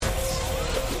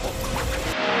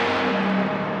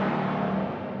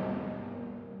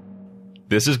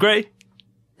This is Gray.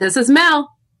 This is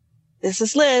Mel. This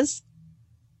is Liz.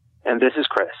 And this is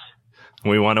Chris.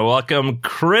 We want to welcome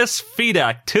Chris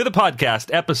Fedak to the podcast,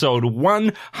 episode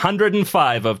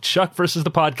 105 of Chuck versus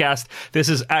the Podcast. This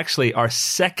is actually our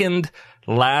second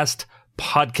last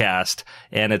podcast,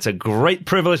 and it's a great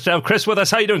privilege to have Chris with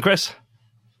us. How you doing, Chris?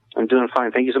 I'm doing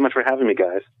fine. Thank you so much for having me,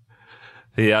 guys.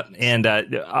 Yeah, and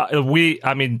it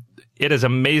is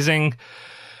amazing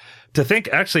to think,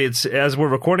 actually, it's as we're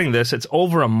recording this, it's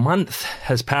over a month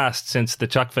has passed since the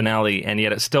Chuck finale, and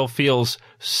yet it still feels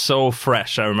so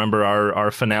fresh. I remember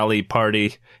our finale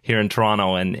party here in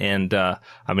Toronto, and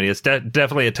it's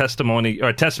definitely a testimony or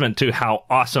a testament to how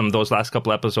awesome those last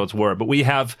couple episodes were. But we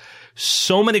have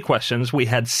so many questions. We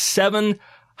had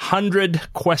 700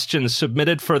 questions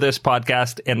submitted for this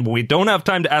podcast, and we don't have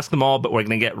time to ask them all, but we're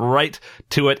going to get right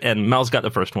to it, and Mel's got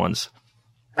the first ones.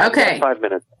 Okay. 5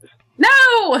 minutes.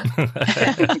 No!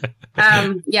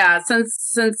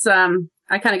 Since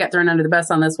I kind of got thrown under the bus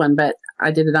on this one, but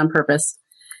I did it on purpose.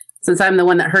 Since I'm the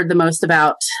one that heard the most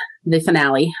about the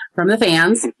finale from the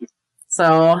fans.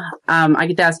 So I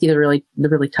get to ask you the really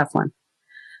tough one.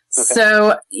 Okay.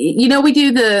 So, we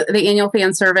do the annual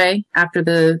fan survey after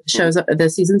the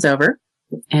season's over.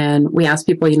 And we ask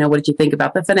people, what did you think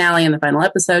about the finale and the final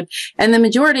episode? And the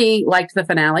majority liked the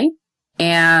finale.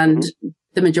 And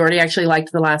the majority actually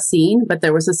liked the last scene, but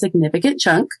there was a significant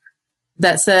chunk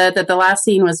that said that the last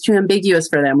scene was too ambiguous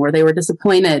for them, where they were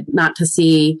disappointed not to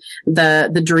see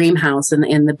the dream house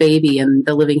and the baby and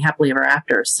the living happily ever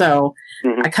after. So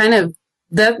I kind of,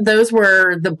 those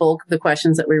were the bulk of the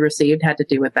questions that we received had to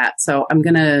do with that. So I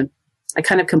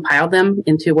kind of compiled them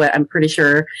into what I'm pretty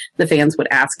sure the fans would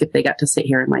ask if they got to sit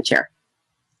here in my chair.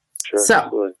 Sure. So,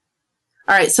 absolutely.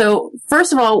 All right. So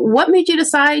first of all, what made you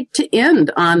decide to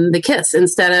end on the kiss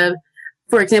instead of,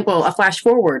 for example, a flash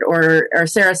forward or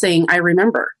Sarah saying, I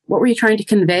remember? What were you trying to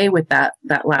convey with that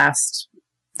last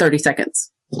 30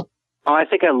 seconds? Oh, I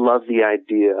think I love the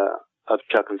idea of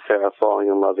Chuck and Sarah falling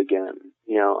in love again.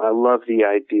 I love the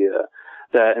idea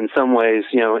that in some ways,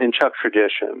 in Chuck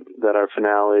tradition, that our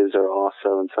finales are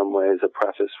also in some ways a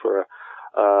preface for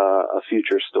a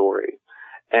future story.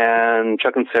 And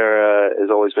Chuck and Sarah has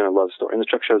always been a love story. And the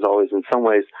Chuck Show has always, in some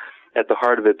ways, at the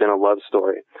heart of it, been a love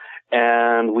story.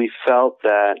 And we felt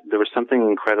that there was something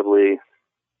incredibly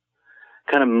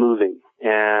kind of moving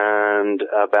and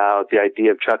about the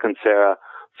idea of Chuck and Sarah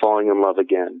falling in love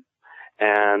again.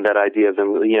 And that idea of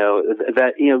them,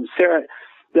 Sarah,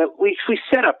 that we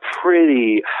set up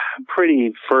pretty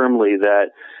firmly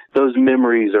that those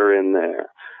memories are in there.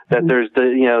 That there's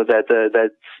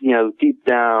deep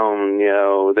down,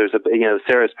 there's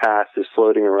Sarah's past is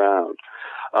floating around.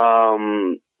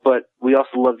 But we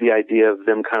also love the idea of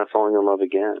them kind of falling in love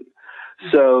again.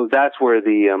 So that's where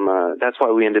that's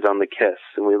why we ended on the kiss,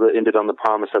 and we ended on the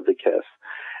promise of the kiss.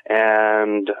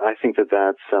 And I think that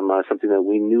that's something that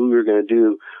we knew we were going to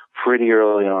do pretty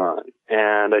early on.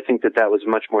 And I think that was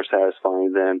much more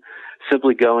satisfying than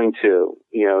simply going to,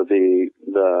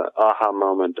 the aha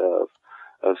moment of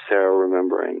Sarah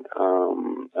remembering.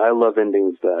 I love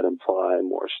endings that imply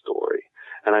more story.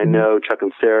 And I know Chuck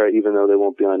and Sarah, even though they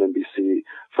won't be on NBC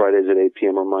Fridays at 8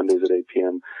 p.m. or Mondays at 8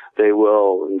 p.m., they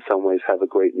will in some ways have a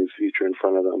great new future in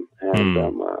front of them. And,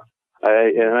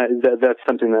 that's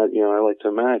something that, I like to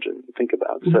imagine, think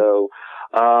about. So,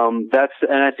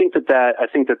 I think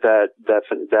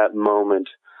that moment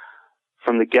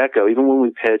from the get-go, even when we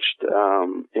pitched,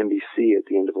 NBC at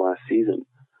the end of last season,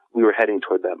 we were heading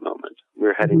toward that moment. We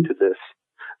were heading to this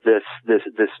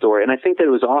story. And I think that it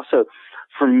was also,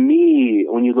 for me,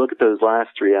 when you look at those last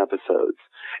 3 episodes,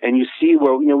 and you see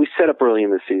where, we set up early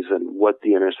in the season what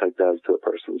the intersect does to a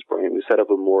person's brain. We set up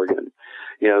with Morgan,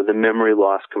 the memory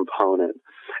loss component.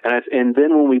 And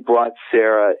then when we brought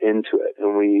Sarah into it,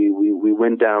 and we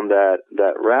went down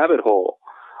that rabbit hole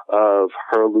of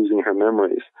her losing her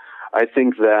memories, I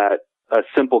think that a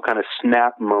simple kind of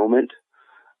snap moment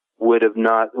would have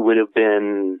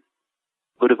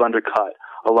undercut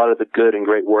a lot of the good and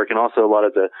great work, and also a lot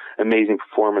of the amazing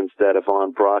performance that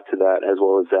Yvonne brought to that, as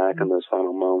well as Zach in those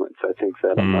final moments. I think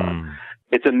that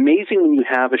it's amazing when you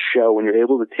have a show, when you're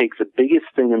able to take the biggest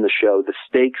thing in the show, the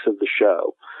stakes of the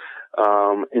show,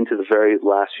 into the very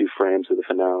last few frames of the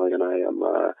finale. And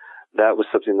that was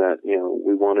something that,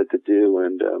 we wanted to do.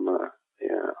 And,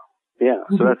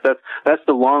 so that's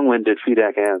the long-winded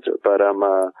feedback answer, but it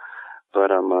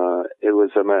was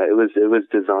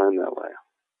designed that way.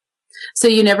 So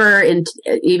you never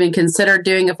even considered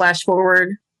doing a flash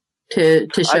forward to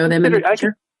show them in the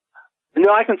future?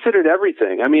 No, I considered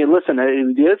everything. I mean, listen,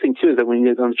 the other thing, too, is that when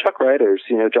you, on the Chuck writers,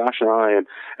 Josh and I and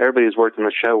everybody who's worked on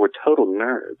the show, we're total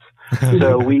nerds.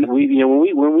 So when we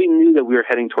knew that we were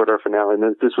heading toward our finale and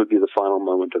that this would be the final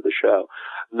moment of the show,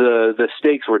 the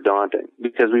stakes were daunting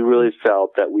because we really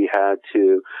felt that we had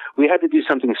to do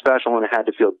something special, and it had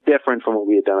to feel different from what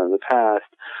we had done in the past,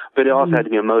 but it also had to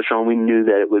be emotional, and we knew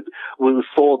that it would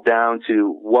fold down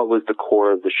to what was the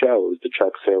core of the show. It was the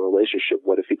Chuck-Sarah relationship.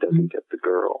 What if he doesn't get the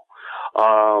girl?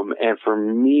 And for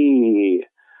me,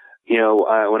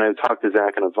 when I talked to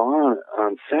Zach and Yvonne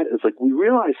on set, it's like we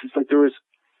realized it's like there was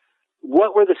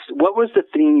what was the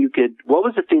thing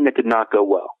that could not go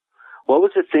well? What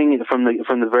was the thing from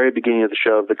the very beginning of the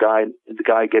show of the guy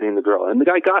getting the girl? And the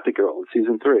guy got the girl in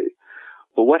season 3.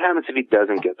 But what happens if he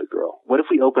doesn't get the girl? What if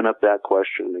we open up that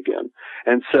question again?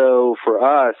 And so for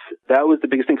us, that was the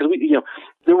biggest thing, because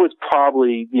there was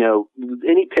probably,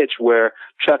 any pitch where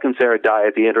Chuck and Sarah die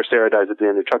at the end, or Sarah dies at the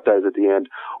end, or Chuck dies at the end,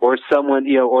 or someone,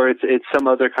 or it's some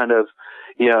other kind of,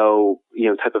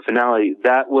 type of finale.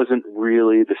 That wasn't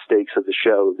really the stakes of the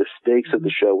show. The stakes of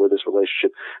the show were this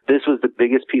relationship. This was the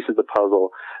biggest piece of the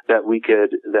puzzle that we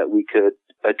could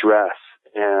address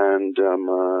and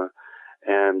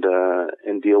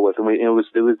deal with. And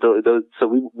so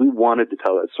we wanted to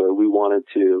tell that story. We wanted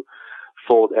to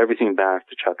fold everything back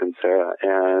to Chuck and Sarah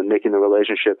and making the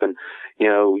relationship and,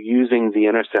 using the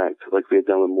intersect like we had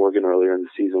done with Morgan earlier in the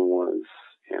season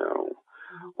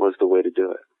was the way to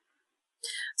do it.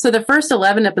 So the first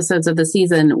 11 episodes of the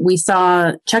season, we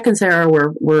saw Chuck and Sarah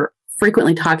were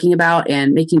frequently talking about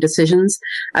and making decisions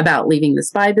about leaving the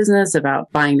spy business,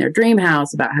 about buying their dream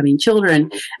house, about having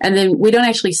children. And then we don't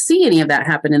actually see any of that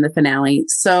happen in the finale.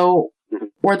 So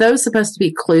were those supposed to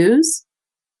be clues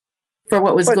for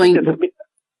what was going on?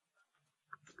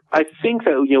 I think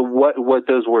that, what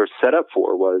those were set up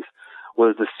for was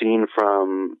the scene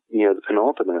from, the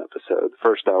penultimate episode, the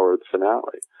first hour of the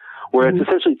finale, where it's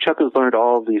essentially Chuck has learned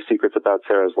all of these secrets about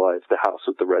Sarah's life, the house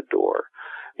with the red door,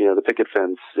 the picket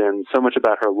fence, and so much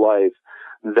about her life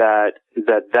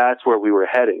that's where we were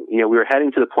heading. We were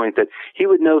heading to the point that he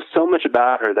would know so much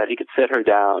about her that he could sit her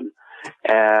down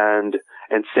and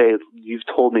say, you've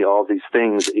told me all these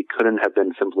things. It couldn't have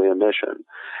been simply a mission.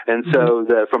 And so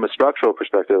from a structural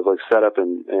perspective, like setup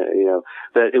and,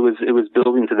 that it was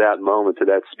building to that moment, to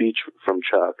that speech from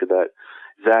Chuck that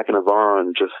Zach and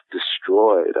Yvonne just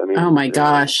destroyed. I mean, oh my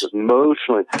gosh.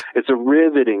 Emotionally, it's a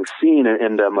riveting scene.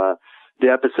 And the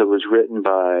episode was written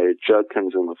by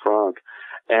Judkins and LaFranc.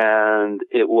 And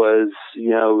it was,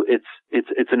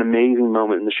 it's an amazing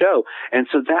moment in the show. And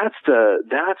so that's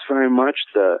very much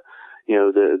the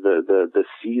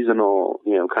seasonal,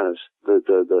 kind of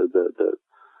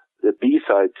the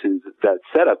B-side to that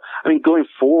setup. I mean, going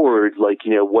forward,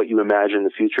 what you imagine the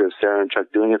future of Sarah and Chuck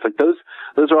doing, it's like those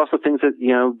are also things that,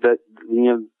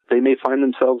 they may find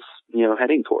themselves,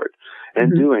 heading toward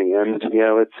and doing. And,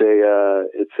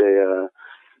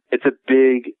 it's a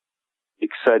big,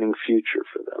 exciting future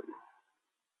for them.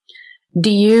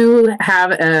 Do you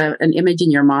have an image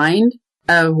in your mind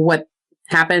of what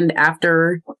happened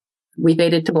after we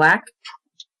faded to black?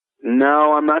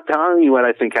 No, I'm not telling you what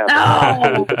I think happened after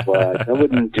we faded to black. I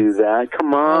wouldn't do that.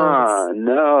 Come on.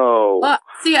 No. Well,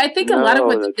 see, I think a lot of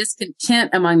what the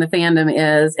discontent among the fandom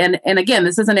is, and again,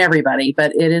 this isn't everybody,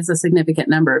 but it is a significant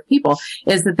number of people,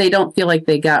 is that they don't feel like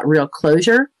they got real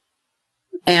closure.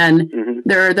 And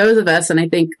there are those of us, and I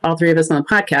think all three of us on the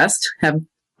podcast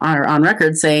are on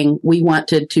record saying we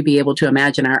wanted to be able to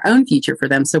imagine our own future for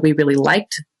them. So we really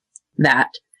liked that.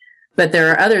 But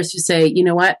there are others who say, you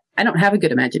know what? I don't have a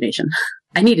good imagination.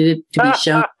 I needed it to be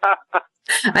shown.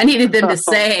 I needed them to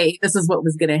say this is what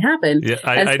was going to happen. Yeah,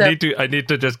 I need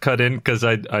to just cut in because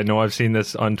I know I've seen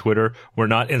this on Twitter. We're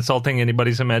not insulting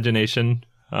anybody's imagination.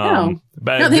 No,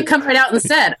 they've come right out and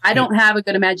said, I don't have a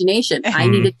good imagination. I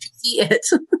needed to see it.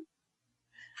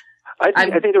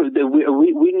 I think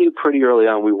we knew pretty early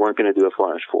on we weren't going to do a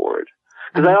flash forward.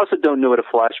 Because I also don't know what a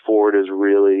flash forward is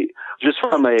really,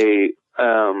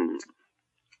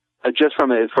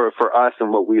 for us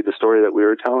and the story that we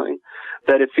were telling,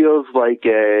 that it feels like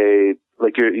that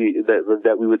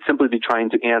we would simply be trying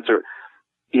to answer,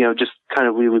 just kind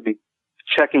of, we would be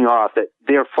checking off that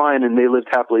they're fine and they lived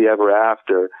happily ever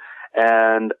after.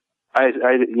 And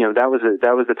that was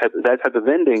that type of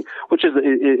ending, which is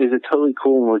a totally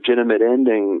cool and legitimate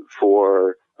ending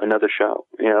for another show.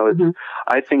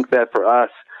 I think that for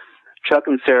us, Chuck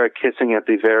and Sarah kissing at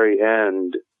the very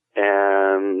end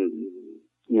and,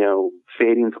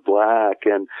 fading to black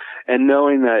and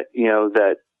knowing that,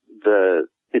 that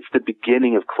it's the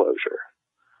beginning of closure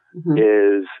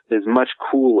is much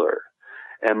cooler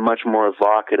and much more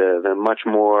evocative and much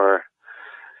more,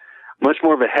 much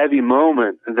more of a heavy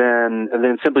moment than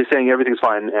simply saying everything's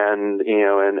fine and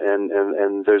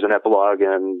and there's an epilogue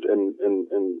and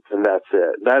that's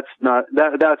it. That's not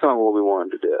what we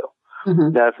wanted to do.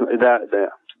 Mm-hmm.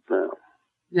 No.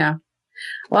 Yeah.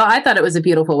 Well, I thought it was a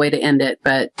beautiful way to end it,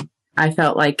 but I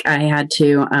felt like I had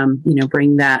to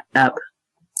bring that up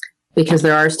because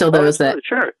there are still those that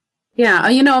sure. Yeah,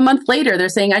 a month later they're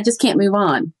saying I just can't move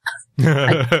on.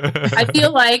 I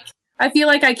feel like I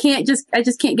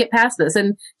just can't get past this.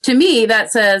 And to me,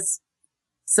 that says,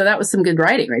 so that was some good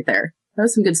writing right there. That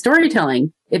was some good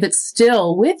storytelling. If it's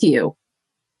still with you,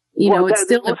 it's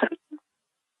still.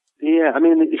 Yeah, I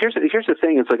mean, here's the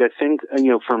thing. It's like, I think,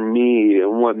 for me,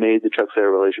 and what made the Chuck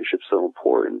Sarah relationship so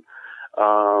important,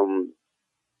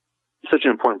 such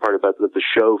an important part about the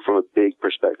show from a big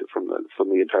perspective, from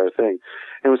the entire thing.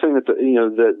 And it was something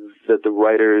that the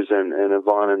writers and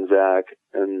Yvonne and Zach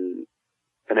and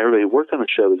everybody who worked on the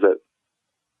show is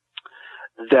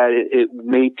that it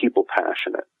made people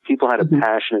passionate. People had a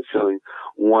passionate feeling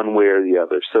one way or the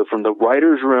other. So from the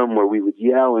writer's room where we would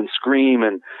yell and scream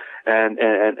and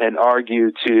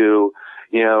argue to,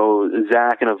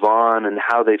 Zach and Yvonne and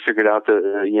how they figured out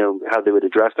how they would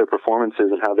address their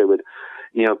performances and how they would,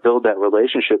 build that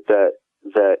relationship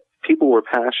that people were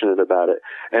passionate about it.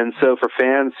 And so for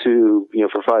fans who,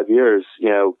 for 5 years,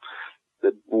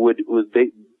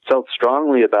 they felt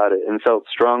strongly about it and felt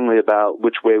strongly about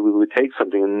which way we would take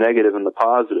something, the negative and the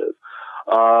positive.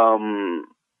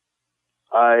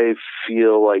 I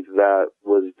feel like that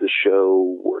was the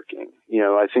show working.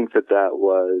 I think that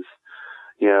was,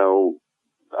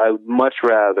 I would much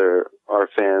rather our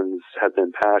fans had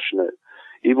been passionate,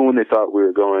 even when they thought we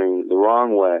were going the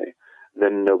wrong way,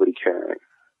 than nobody caring.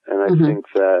 And I think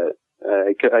that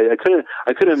I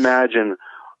couldn't imagine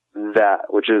that,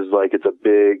 which is like, it's a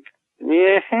big,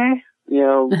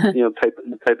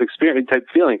 type experience, type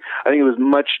feeling. I think it was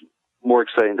much more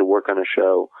exciting to work on a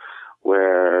show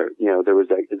where, there was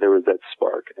that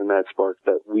spark, and that spark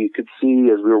that we could see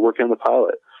as we were working on the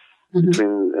pilot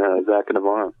between Zach and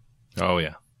Yvonne. Oh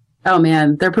yeah. Oh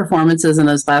man, their performances in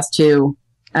those last 2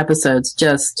 episodes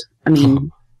amazing.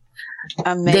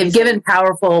 They've given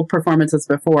powerful performances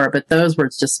before, but those were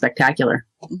just spectacular.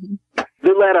 Mm-hmm.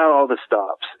 They let out all the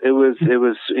stops. It was we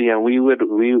were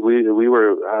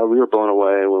blown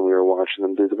away when we were watching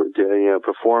them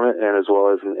perform it, and as well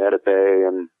as in Edit Bay,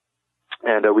 and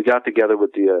we got together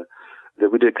with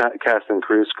we did cast and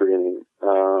crew screening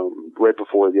right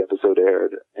before the episode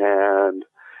aired, and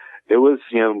it was,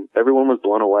 everyone was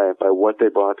blown away by what they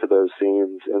brought to those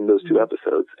scenes in those 2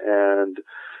 episodes, and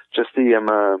just the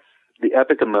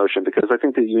epic emotion, because I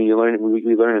think that we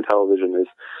learn in television is,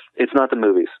 it's not the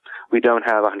movies. We don't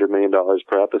have $100 million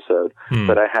per episode,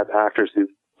 but I have actors who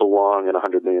belong in a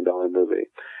 $100 million movie.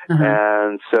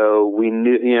 And so we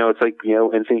knew, it's like,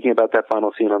 and thinking about that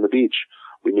final scene on the beach,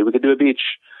 we knew we could do a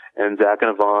beach, and Zach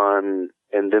and Yvonne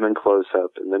and them in close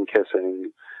up and them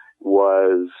kissing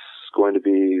was going to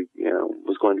be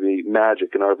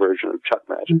magic in our version of Chuck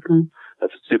magic.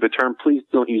 That's a stupid term. Please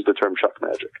don't use the term Chuck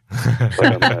magic.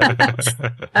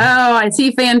 Oh, I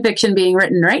see fan fiction being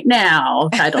written right now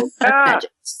titled Chuck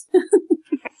Magic.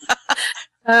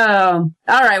 Oh,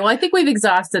 all right. Well, I think we've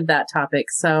exhausted that topic,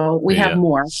 so we have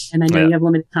more, and I know you have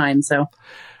limited time, so.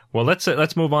 Well,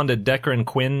 let's move on to Decker and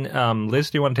Quinn. Liz,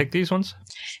 do you want to take these ones?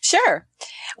 Sure.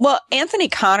 Well, Anthony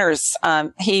Connors,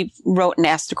 he wrote and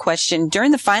asked a question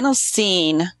during the final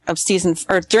scene of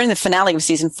during the finale of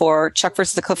season 4, Chuck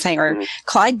versus the Cliffhanger.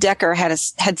 Clyde Decker had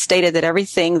stated that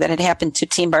everything that had happened to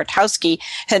Team Bartowski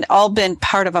had all been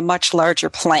part of a much larger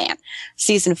plan.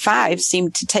 Season 5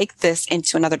 seemed to take this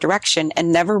into another direction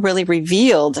and never really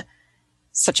revealed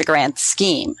such a grand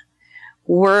scheme.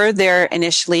 Were there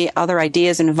initially other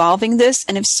ideas involving this?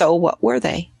 And if so, what were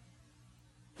they?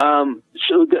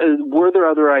 Were there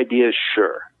other ideas?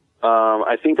 Sure.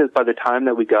 I think that by the time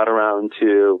that we got around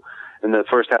to, in the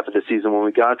first half of the season, when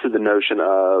we got to the notion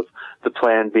of the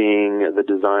plan being the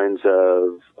designs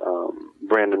of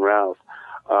Brandon Routh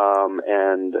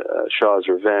and Shaw's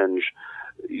Revenge,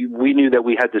 we knew that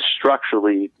we had to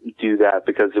structurally do that,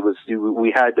 because it was,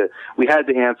 we had to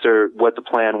answer what the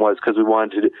plan was, because we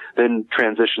wanted to then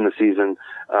transition the season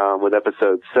with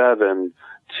episode 7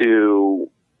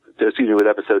 with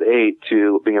episode 8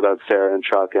 to being about Sarah and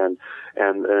Chuck and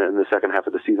the second half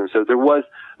of the season. So there was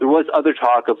other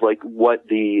talk of like what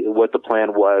the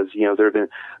plan was. There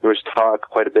was talk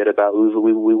quite a bit about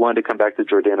we wanted to come back to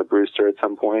Jordana Brewster at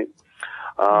some point.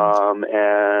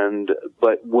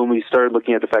 But when we started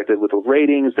looking at the fact that with the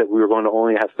ratings that we were going to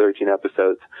only have 13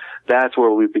 episodes, that's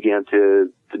where we began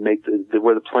to make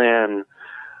where the plan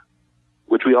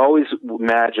which we always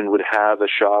imagined would have a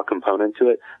Shaw component to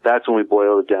it. That's when we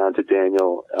boiled it down to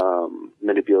Daniel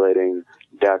manipulating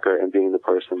Decker and being the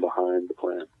person behind the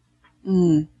plan.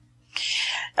 Mm.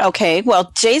 Okay,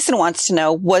 well, Jason wants to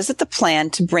know, was it the plan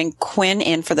to bring Quinn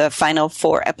in for the final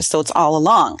 4 episodes all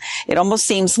along? It almost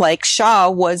seems like Shaw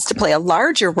was to play a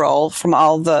larger role from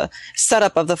all the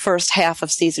setup of the first half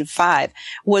of season 5.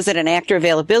 Was it an actor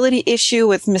availability issue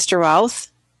with Mr. Routh?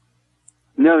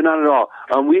 No, not at all.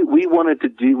 We wanted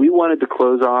to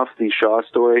close off the Shaw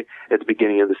story at the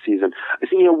beginning of the season. I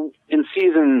think, in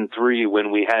season 3,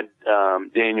 when we had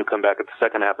Daniel come back at the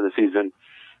second half of the season,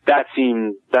 that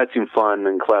seemed fun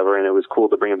and clever, and it was cool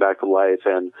to bring him back to life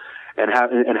and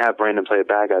have Brandon play a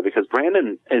bad guy, because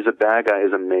Brandon as a bad guy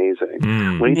is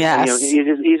amazing. When yes.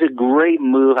 He's a great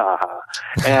muhaha,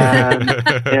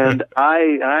 and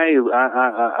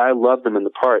I loved him in the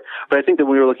part. But I think that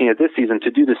when we were looking at this season, to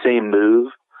do the same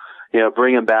move,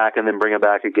 bring him back and then bring him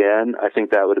back again, I think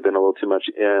that would have been a little too much.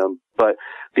 But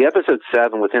the episode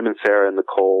 7 with him and Sarah in the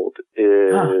cold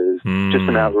is just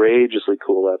an outrageously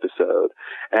cool episode.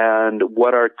 And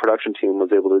what our production team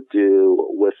was able to do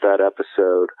with that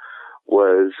episode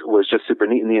was just super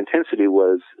neat, and the intensity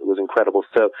was incredible.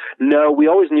 So no, we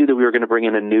always knew that we were going to bring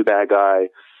in a new bad guy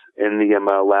in the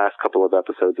last couple of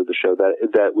episodes of the show,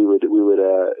 that we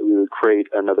would create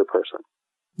another person.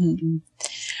 Mm-hmm.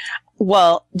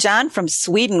 Well, John from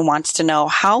Sweden wants to know,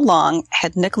 how long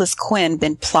had Nicholas Quinn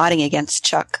been plotting against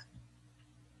Chuck?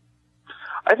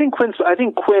 I think Quinn is,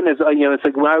 it's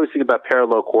like when I was thinking about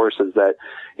parallel courses, that,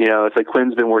 it's like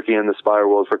Quinn's been working in the spy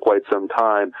world for quite some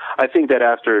time. I think that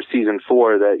after season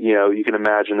 4 that, you can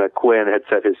imagine that Quinn had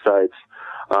set his sights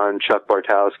on Chuck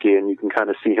Bartowski, and you can kind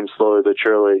of see him slowly but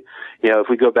surely. If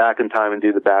we go back in time and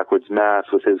do the backwards math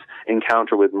with his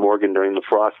encounter with Morgan during the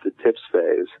Frosted Tips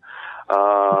phase,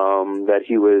 that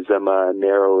he was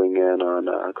narrowing in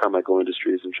on Carmichael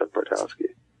Industries and Chuck Bartowski.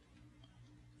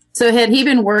 So had he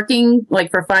been working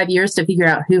for 5 years to figure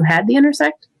out who had the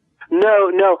Intersect?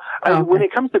 No. Okay. When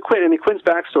it comes to Quinn, Quinn's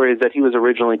backstory is that he was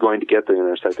originally going to get the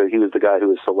Intersect, that he was the guy who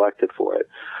was selected for it.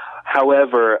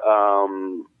 However,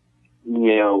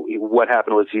 what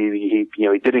happened was he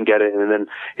didn't get it, and then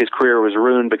his career was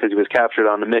ruined because he was captured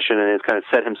on the mission, and it kind of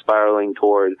set him spiraling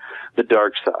toward the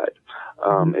dark side,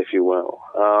 if you will.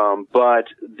 But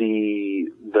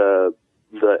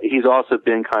he's also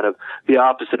been kind of the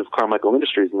opposite of Carmichael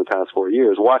Industries in the past 4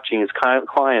 years, watching his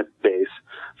client base,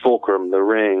 Fulcrum, The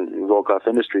Ring, Volkov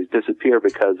Industries, disappear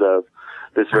because of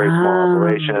this very small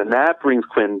operation, and that brings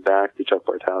Quinn back to Chuck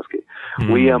Bartowski.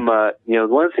 We, one of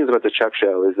the things about the Chuck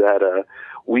show is that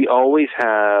we always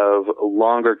have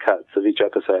longer cuts of each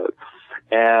episode,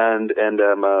 and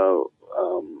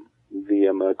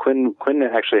Quinn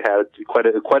actually had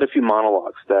quite a few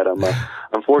monologues that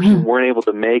unfortunately weren't able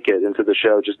to make it into the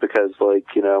show, just because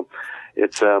it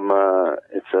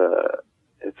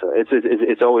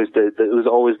was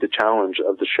always the challenge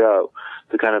of the show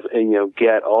to kind of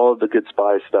get all of the good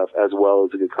spy stuff as well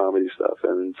as the good comedy stuff,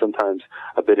 and sometimes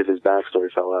a bit of his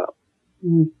backstory fell out.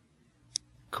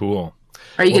 Cool.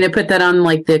 Are you going to put that on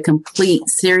the complete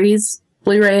series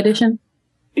Blu-ray edition?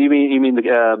 You mean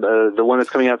the one that's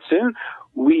coming out soon?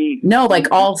 No,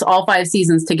 all 5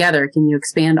 seasons together. Can you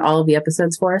expand all of the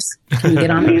episodes for us? Can you get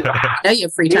on it? I know you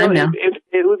have free time now.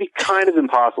 It would be kind of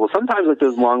impossible. Sometimes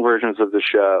those long versions of the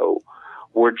show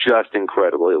were just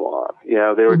incredibly long.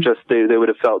 They were just they would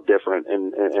have felt different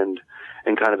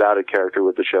and kind of out of character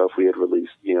with the show if we had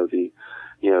released the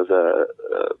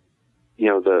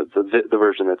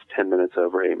version that's 10 minutes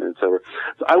over, 8 minutes over.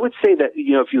 So I would say that,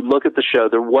 if you look at the show,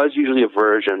 there was usually a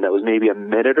version that was maybe a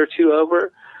minute or two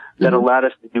over that allowed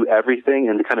us to do everything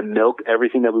and to kind of milk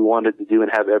everything that we wanted to do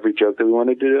and have every joke that we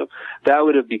wanted to do. That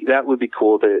would be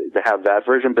cool to have that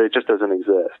version, but it just doesn't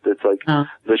exist. It's like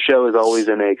the show is always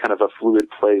in a kind of a fluid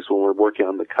place when we're working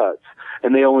on the cuts,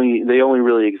 and they only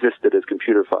really existed as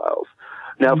computer files.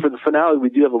 Now, for the finale, we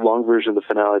do have a long version of the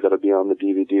finale that'll be on the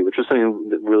DVD, which was something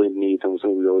that really neat and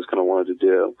something we always kind of wanted to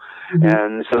do.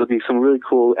 And so there'll be some really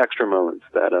cool extra moments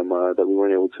that we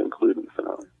weren't able to include in the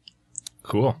finale.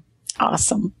 Cool.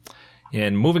 Awesome.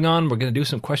 And moving on, we're going to do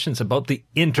some questions about the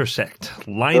Intersect.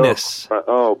 Linus.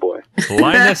 Oh boy.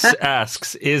 Linus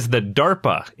asks, is the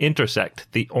DARPA Intersect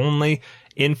the only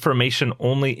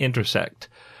information-only Intersect?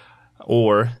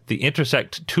 Or the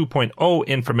Intersect 2.0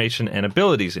 information and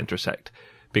abilities Intersect?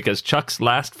 Because Chuck's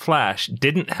last flash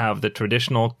didn't have the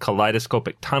traditional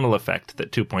kaleidoscopic tunnel effect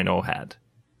that 2.0 had.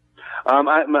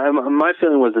 My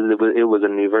feeling was that it was a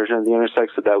new version of the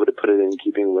Intersect, so that would have put it in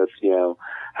keeping with,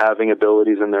 having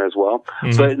abilities in there as well.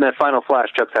 Mm-hmm. So in that final flash,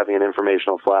 Chuck's having an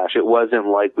informational flash. It wasn't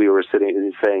like we were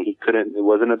sitting saying he couldn't, it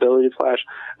wasn't an ability flash.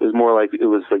 It was more like,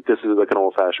 this is like an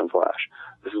old-fashioned flash.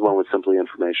 This is one with simply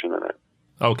information in it.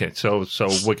 Okay, so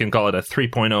we can call it a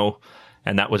 3.0,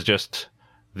 and that was just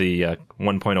the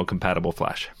 1.0 compatible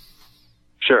flash.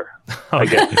 Sure. I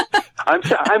guess. I'm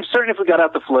certain if we got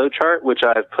out the flow chart, which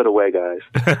I've put away, guys,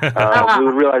 we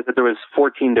would realize that there was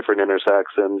 14 different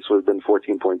intersects, and this would have been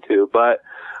 14.2. But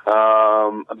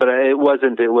it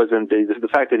wasn't. The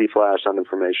fact that he flashed on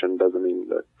information doesn't mean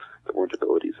that there weren't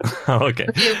abilities. Oh, okay.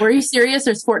 Were you serious?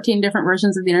 There's 14 different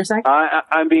versions of the Intersect?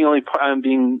 I'm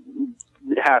being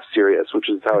half serious, which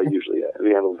is how I usually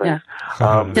handle things.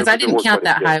 Because I didn't count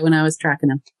that high when I was tracking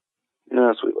them.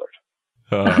 No, sweet Lord.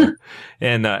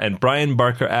 And Brian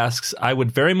Barker asks, I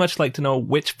would very much like to know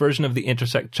which version of the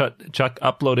Intersect Chuck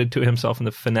uploaded to himself in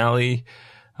the finale.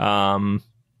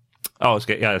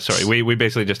 Okay, yeah, sorry. We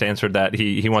basically just answered that.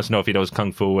 He wants to know if he knows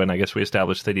Kung Fu, and I guess we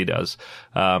established that he does.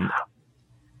 Yes,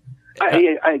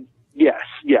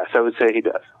 I would say he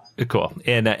does. Cool.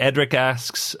 And Edric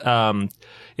asks, in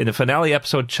the finale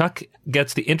episode, Chuck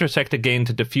gets the Intersect again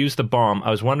to defuse the bomb. I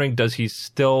was wondering, does he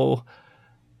still...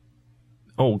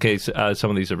 Oh, okay, so, some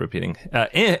of these are repeating.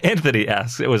 Anthony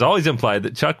asks, it was always implied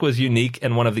that Chuck was unique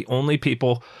and one of the only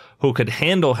people who could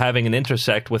handle having an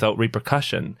Intersect without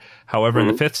repercussion. However, in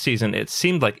the 5th season, it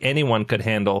seemed like anyone could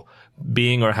handle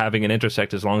being or having an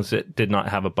Intersect as long as it did not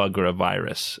have a bug or a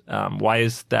virus. Why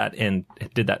is that, and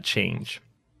did that change?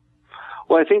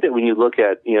 Well, I think that when you look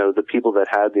at, the people that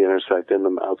had the Intersect in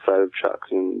them outside of Chuck,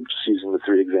 and just using the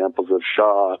 3 examples of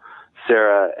Shaw,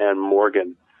 Sarah, and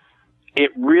Morgan,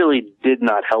 it really did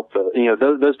not help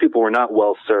those people were not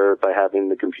well served by having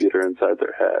the computer inside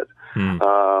their head.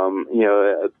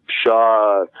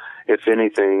 Shaw, if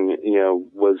anything,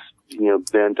 was,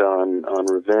 bent on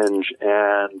revenge.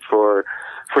 And for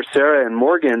Sarah and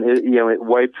Morgan, it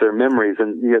wiped their memories.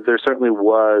 And there certainly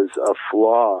was a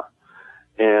flaw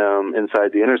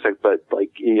inside the Intersect, but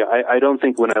I don't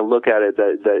think when I look at it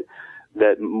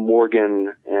that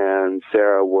Morgan and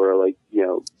Sarah were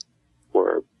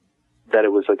that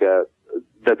it was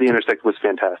that the Intersect was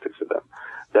fantastic for them.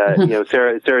 That,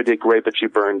 Sarah did great, but she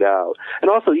burned out. And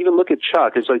also, even look at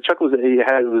Chuck. It's like Chuck was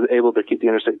able to keep the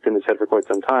Intersect in his head for quite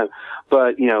some time.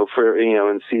 But,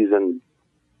 in season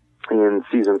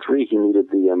 3, he needed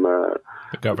the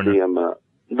governor.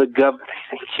 The governor.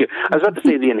 Thank you. I was about to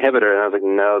say the inhibitor, and I was like,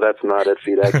 no, that's not it,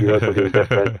 Fedak. That's something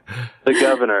different. The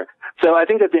governor. So I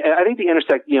think that the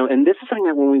Intersect, and this is something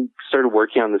that when we started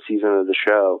working on the season of the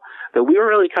show, that we were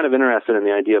really kind of interested in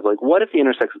the idea of what if the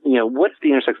Intersect's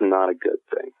not a good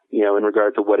thing, in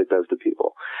regard to what it does to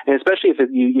people, and especially if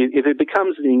it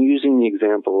becomes, using the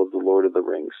example of the Lord of the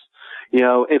Rings,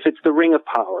 if it's the Ring of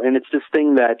Power, and it's this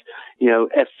thing that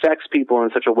affects people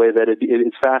in such a way that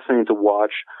it's fascinating to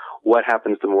watch what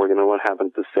happens to Morgan and what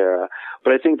happens to Sarah.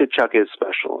 But I think that Chuck is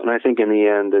special, and I think in the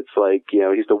end it's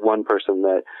he's the one person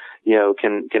that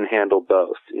can handle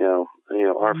both,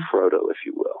 our Frodo, if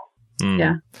you will.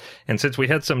 Yeah. And since we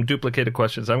had some duplicated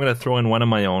questions, I'm going to throw in one of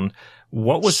my own.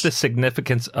 What was the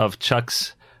significance of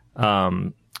Chuck's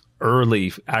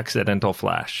early accidental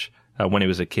flash when he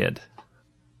was a kid?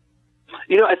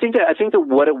 I think that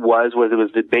what it was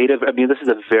the beta. This is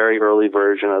a very early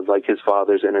version of his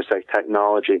father's Intersect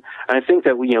technology. And I think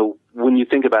that, when you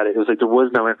think about it, it was there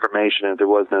was no information and there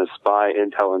was no spy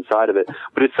intel inside of it,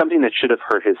 but it's something that should have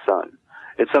hurt his son.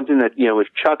 It's something that, if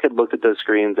Chuck had looked at those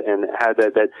screens and had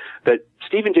that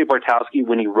Stephen J. Bartowski,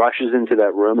 when he rushes into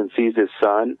that room and sees his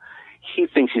son, he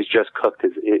thinks he's just cooked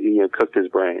his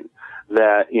brain,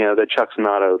 that Chuck's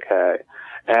not okay.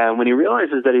 And when he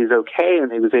realizes that he's okay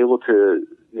and he was able to,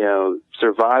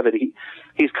 survive it,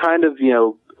 he's kind of,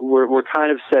 we're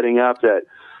kind of setting up that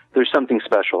there's something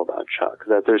special about Chuck,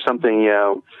 that there's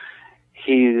something,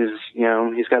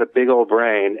 he's got a big old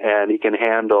brain and he can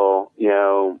handle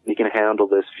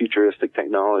this futuristic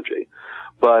technology.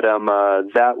 But,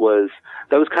 that was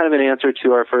kind of an answer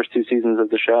to our first 2 seasons of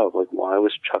the show. Why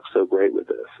was Chuck so great with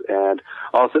this? And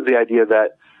also the idea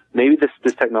that maybe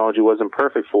this technology wasn't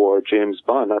perfect for James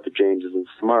Bond. Not that James isn't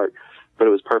smart, but it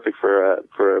was perfect for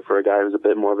a guy who's a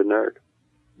bit more of a nerd.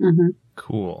 Mm-hmm.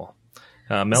 Cool.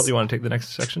 Mel, do you want to take the next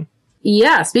section?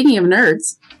 Yeah. Speaking of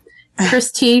nerds,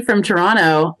 Chris T from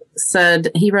Toronto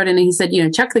he wrote in and he said,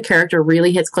 Chuck the character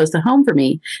really hits close to home for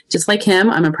me. Just like him,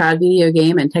 I'm a proud video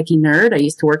game and techie nerd. I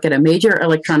used to work at a major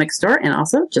electronics store, and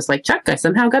also, just like Chuck, I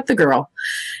somehow got the girl.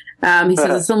 He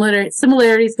says the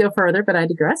similarities go further, but I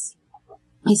digress.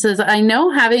 He says, I know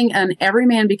having an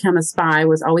everyman become a spy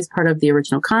was always part of the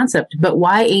original concept, but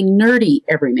why a nerdy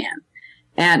everyman?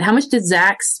 And how much did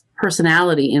Zach's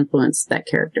personality influence that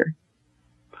character?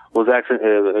 Well, Zach's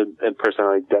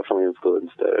personality definitely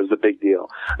influenced it. It was a big deal.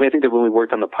 I mean, I think that when we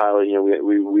worked on the pilot,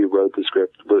 we wrote the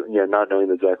script, but not knowing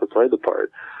that Zach would play the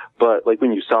part. But like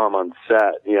when you saw him on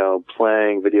set,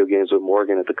 playing video games with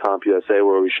Morgan at the CompUSA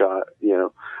where we shot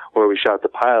the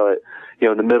pilot,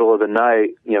 in the middle of the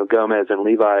night, Gomez and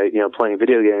Levi, playing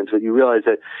video games, but you realize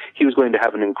that he was going to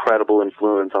have an incredible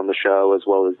influence on the show as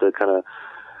well as the kind of,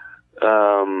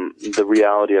 the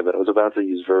reality of it. I was about to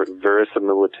use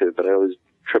verisimilitude, but I always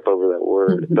trip over that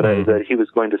word, but that he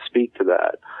was going to speak to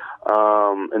that.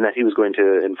 And that he was going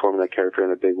to inform that character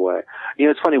in a big way.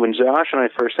 It's funny, when Josh and I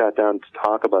first sat down to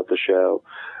talk about the show,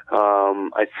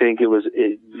 I think it was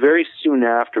very soon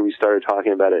after we started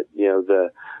talking about it, the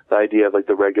idea of like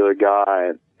the regular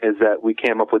guy, is that we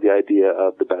came up with the idea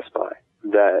of the Best Buy.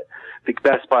 That the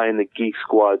Best Buy and the Geek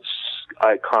Squad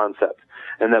concept.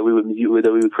 And that we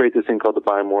would create this thing called the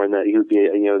Buy More, and that he would be,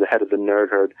 the head of the nerd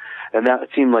herd. And that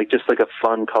seemed like just like a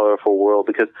fun, colorful world,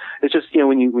 because it's just,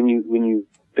 when you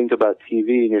think about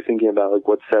TV and you're thinking about like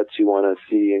what sets you want to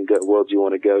see and worlds you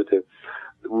want to go to,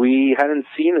 we hadn't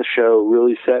seen a show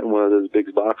really set in one of those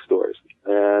big box stores,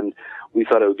 and we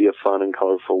thought it would be a fun and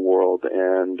colorful world,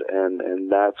 and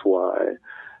that's why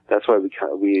that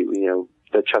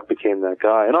Chuck became that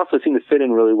guy, and also seemed to fit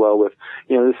in really well with,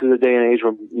 this is a day and age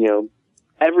where,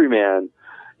 every man,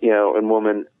 and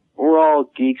woman, we're all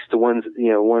geeks to one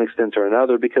extent or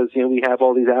another, because, we have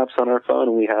all these apps on our phone,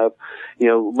 and we have,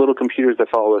 little computers that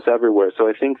follow us everywhere. So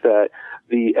I think that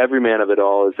the everyman of it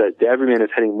all is that the everyman is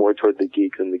heading more toward the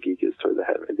geek than the geek is toward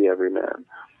the everyman.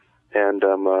 And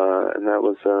that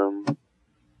was,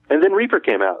 and then Reaper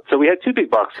came out. So we had 2 big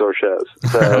box store shows.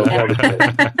 So that was great.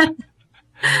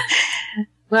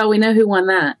 Well, we know who won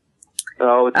that.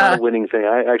 Oh, it's not a winning thing.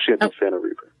 I actually am a big fan of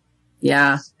Reaper.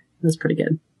 Yeah, that's pretty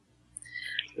good.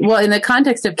 Well, in the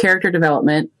context of character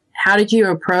development, how did you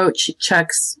approach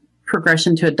Chuck's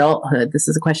progression to adulthood? This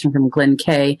is a question from Glenn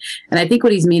K. And I think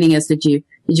what he's meaning is, did you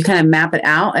kind of map it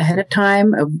out ahead of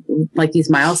time of like these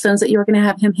milestones that you were going to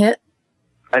have him hit?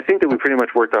 I think that we pretty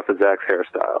much worked off of Zach's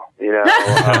hairstyle, No,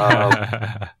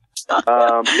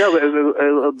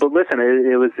 but listen,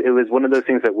 it was one of those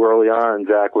things that early on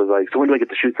Zach was like, so when do I get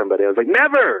to shoot somebody? I was like,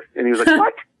 never! And he was like,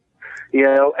 what?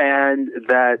 And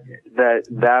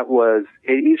that was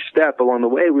each step along the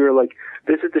way. We were like,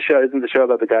 this is the show, isn't the show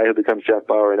about the guy who becomes Jack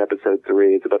Bauer in episode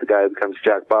 3. It's about the guy who becomes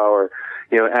Jack Bauer,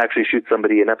 actually shoots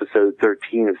somebody in episode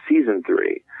 13 of season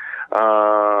 3.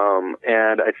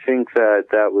 And I think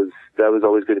that was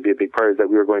always going to be a big part, is that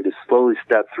we were going to slowly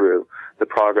step through the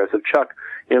progress of Chuck,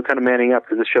 kind of manning up,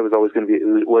 because this show was always going to be,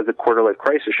 it was a quarter-life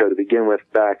crisis show to begin with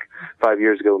back 5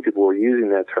 years ago when people were using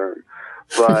that term.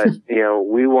 But,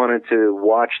 we wanted to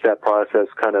watch that process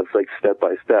kind of like step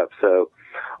by step. So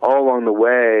all along the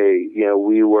way,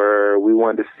 we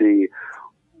wanted to see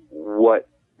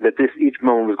each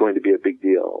moment was going to be a big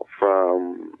deal,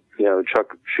 from,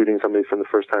 Chuck shooting somebody from the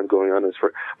first time, going on his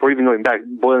first, or even going back,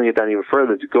 boiling it down even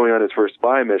further, to going on his first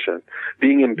spy mission,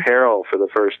 being in peril for the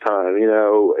first time.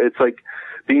 It's like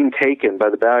being taken by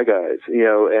the bad guys,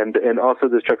 and also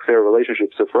this Chuck-Sarah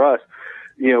relationship. So for us,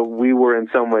 we were in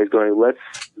some ways going, let's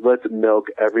milk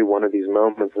every one of these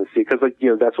moments and see, because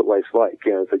that's what life's like.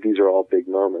 It's like these are all big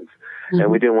moments,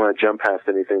 and we didn't want to jump past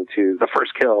anything to the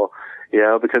first kill,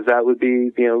 because that would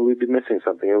be, we'd be missing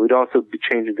something, and we'd also be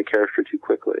changing the character too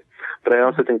quickly. But I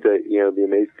also think that, the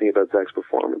amazing thing about Zach's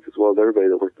performance, as well as everybody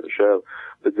that worked on the show,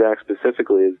 but Zach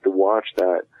specifically, is to watch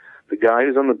that the guy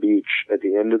who's on the beach at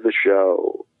the end of the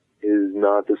show is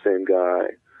not the same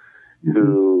guy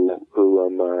who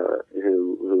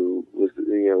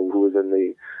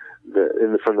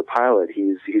was from the pilot.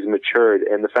 He's matured,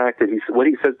 and the fact that what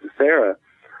he says to Sarah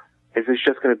is he's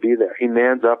just going to be there. He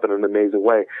mans up in an amazing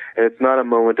way, and it's not a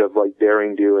moment of like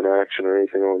daring do in action or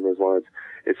anything along those lines.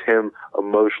 It's him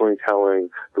emotionally telling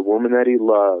the woman that he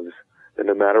loves that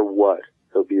no matter what,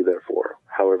 he'll be there for her,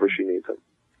 however she needs him.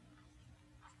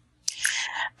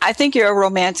 I think you're a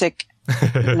romantic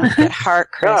at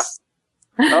heart, Chris.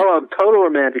 Oh, I'm total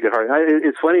romantic at heart.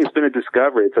 It's funny. It's been a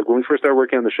discovery. It's like when we first started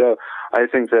working on the show, I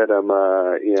think that,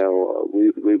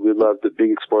 we love the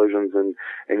big explosions and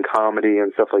comedy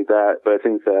and stuff like that. But I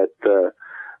think that, the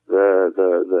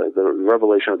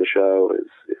revelation of the show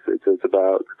it's a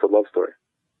love story.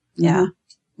 Yeah.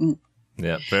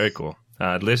 Yeah. Very cool.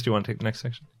 Liz, do you want to take the next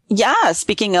section? Yeah.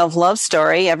 Speaking of love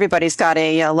story, everybody's got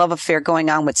a love affair going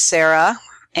on with Sarah.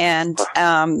 And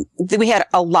we had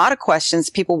a lot of questions,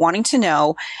 people wanting to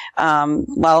know,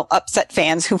 upset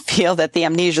fans who feel that the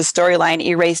amnesia storyline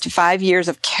erased 5 years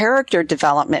of character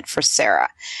development for Sarah.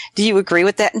 Do you agree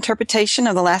with that interpretation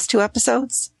of the last 2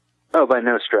 episodes? Oh, by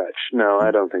no stretch. No,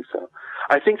 I don't think so.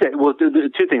 I think that, well, 2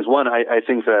 things. One, I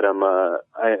think that,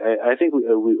 I think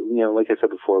we, like I said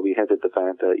before, we hinted the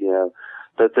fact that,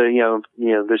 that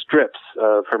there's drips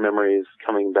of her memories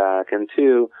coming back. And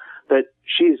 2, that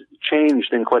she's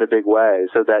changed in quite a big way,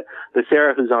 so that the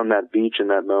Sarah who's on that beach in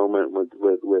that moment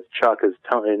with Chuck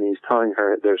and he's telling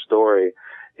her their story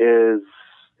is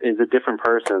a different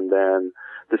person than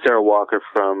the Sarah Walker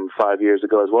from 5 years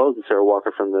ago, as well as the Sarah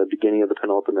Walker from the beginning of the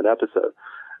penultimate episode.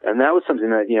 And that was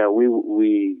something that,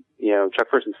 we Chuck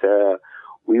versus Sarah,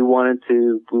 we wanted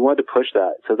to push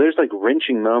that. So there's like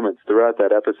wrenching moments throughout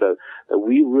that episode that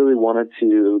we really wanted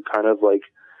to kind of like,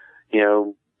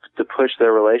 to push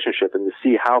their relationship and to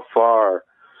see how far,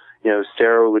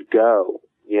 Sarah would go,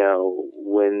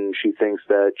 when she thinks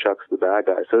that Chuck's the bad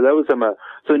guy. So that was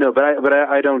but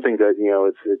I don't think that,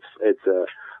 it's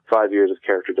 5 years of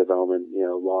character development,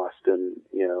 lost in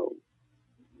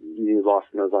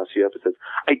those last few episodes.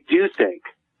 I do think,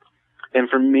 and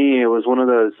for me, it was one of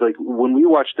those, like, when we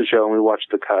watched the show and we watched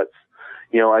the cuts,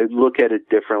 I look at it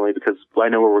differently because I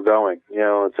know where we're going.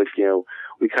 It's like,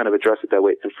 we kind of address it that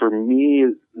way. And for me,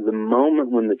 the moment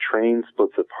when the train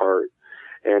splits apart,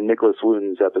 and Nicholas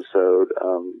Wooten's episode,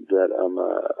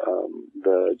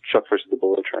 the Chuck versus the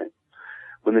Bullet Train,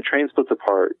 when the train splits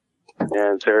apart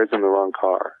and Sarah's in the wrong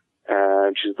car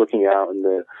and she's looking out, and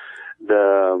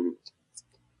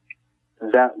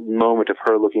that moment of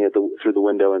her looking at through the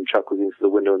window and Chuck looking through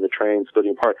the window and the train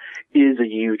splitting apart is a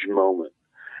huge moment.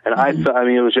 And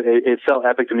it felt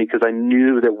epic to me because I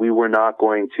knew that we were not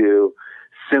going to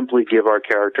simply give our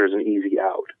characters an easy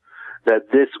out. That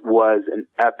this was an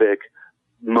epic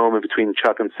moment between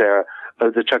Chuck and Sarah,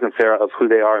 the Chuck and Sarah of who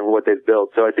they are and what they've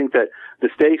built. So I think that the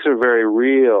stakes are very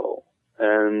real.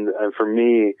 And for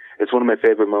me, it's one of my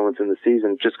favorite moments in the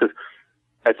season, just because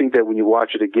I think that when you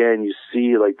watch it again, you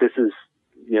see, like, this is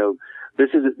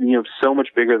so much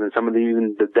bigger than some of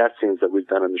even the death scenes that we've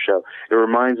done on the show. It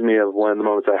reminds me of one of the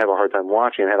moments I have a hard time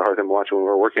watching, and had a hard time watching when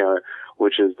we were working on it,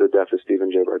 which is the death of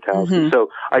Stephen J. Bartowski. Mm-hmm. So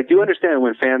I do understand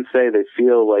when fans say they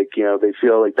feel like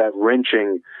that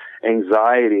wrenching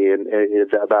anxiety and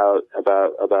it's about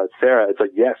Sarah. It's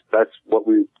like, yes, that's what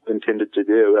we intended to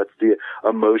do. That's the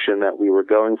emotion that we were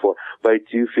going for. But I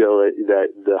do feel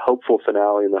that the hopeful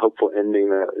finale and the hopeful ending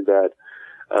that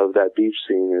of that beach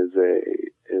scene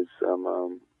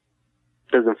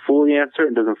doesn't fully answer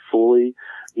and doesn't fully,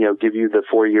 give you the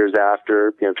 4 years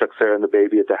after, Chuck, Sarah, and the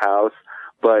baby at the house.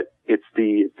 But it's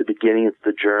the beginning, it's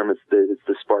the germ, it's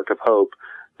the spark of hope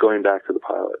going back to the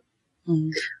pilot.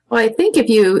 Well, I think if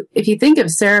you think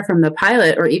of Sarah from the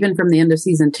pilot, or even from the end of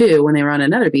season 2 when they were on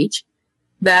another beach,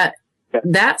 that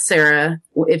Sarah,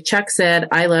 if Chuck said,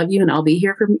 "I love you and I'll be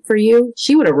here for you,"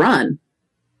 she would have run.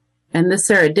 And this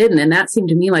Sarah didn't. And that seemed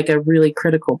to me like a really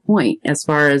critical point as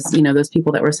far as, those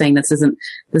people that were saying this is,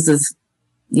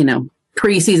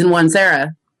 pre-season 1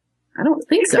 Sarah. I don't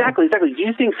think so. Exactly. Do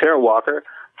you think Sarah Walker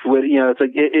would, it's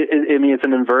like, it's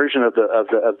an inversion of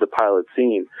the pilot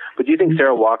scene. But do you think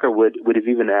Sarah Walker would have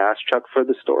even asked Chuck for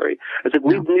the story? It's like,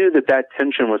 we knew that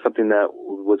tension was something that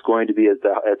was going to be at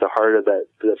the heart of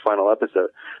that final episode.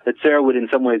 That Sarah would in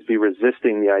some ways be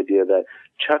resisting the idea that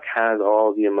Chuck has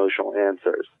all the emotional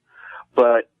answers.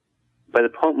 But by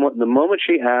the moment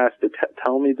she asked to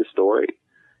tell me the story,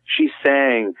 she's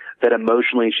saying that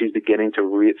emotionally she's beginning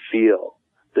to feel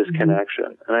this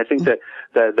connection. And I think that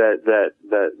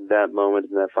moment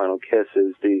in that final kiss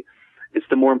is it's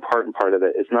the more important part of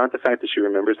it. It's not the fact that she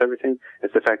remembers everything.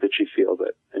 It's the fact that she feels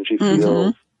it. And she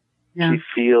feels, she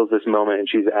feels this moment, and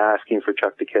she's asking for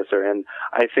Chuck to kiss her. And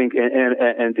I think,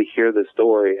 and to hear the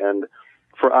story. And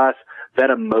for us, that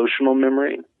emotional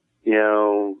memory,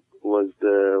 was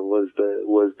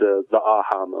the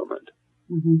aha moment.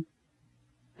 Mm-hmm.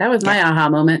 That was my aha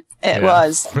moment. It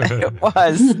was.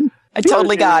 I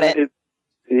totally got it.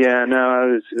 Yeah,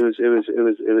 no, it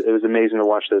was amazing to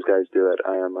watch those guys do it.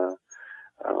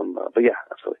 But yeah,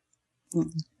 absolutely.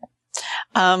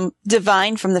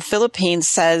 Divine from the Philippines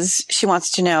says she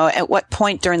wants to know, at what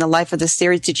point during the life of the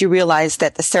series did you realize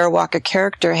that the Sarah Walker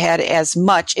character had as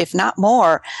much, if not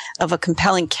more, of a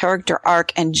compelling character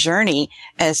arc and journey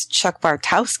as Chuck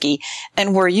Bartowski?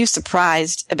 And were you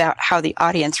surprised about how the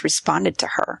audience responded to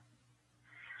her?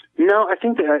 No, I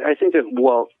think I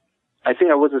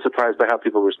wasn't surprised by how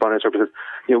people responded to her, because,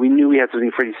 we knew we had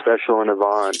something pretty special in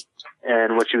Yvonne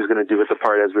and what she was going to do with the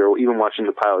part as we were even watching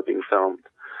the pilot being filmed.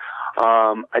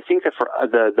 I think that for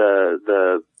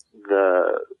the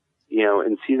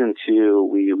in season 2,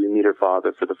 we meet her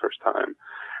father for the first time.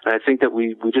 And I think that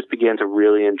we just began to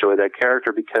really enjoy that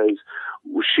character because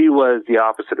she was the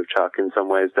opposite of Chuck in some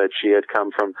ways, that she had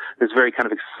come from this very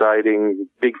kind of exciting,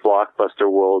 big blockbuster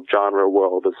world, genre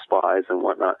world of spies and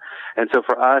whatnot. And so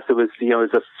for us, it was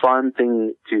a fun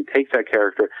thing to take that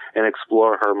character and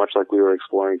explore her much like we were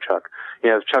exploring Chuck.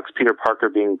 Chuck's Peter Parker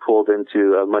being pulled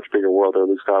into a much bigger world, or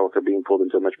Luke Skywalker being pulled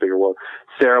into a much bigger world.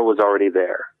 Sarah was already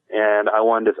there. And I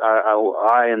wanted to,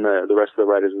 I and the rest of the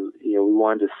writers, we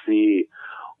wanted to see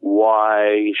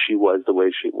why she was the way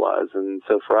she was. And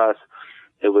so for us,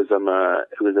 it was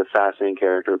a fascinating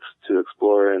character to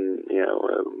explore, and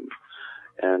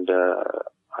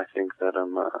I think that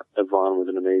Yvonne was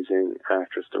an amazing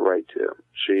actress to write to.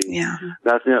 She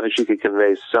could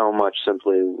convey so much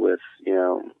simply with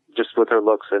just with her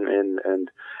looks and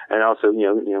also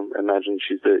imagine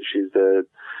she's the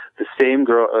same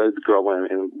girl,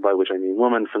 by which I mean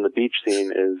woman from the beach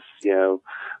scene is the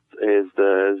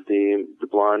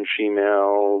blonde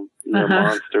female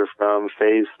monster from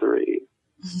Phase 3.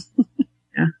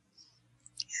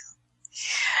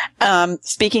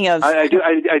 Speaking of, I do.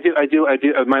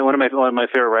 One of my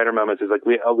favorite writer moments is like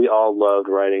we all loved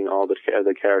writing all the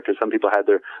characters. Some people had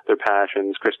their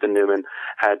passions. Kristen Newman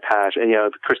had passion,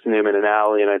 Kristen Newman and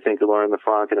Allie, and I think Lauren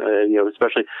LeFranc, and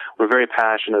especially we're very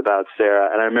passionate about Sarah.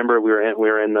 And I remember we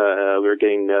were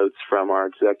getting notes from our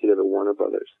executive at Warner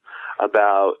Brothers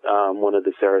about one of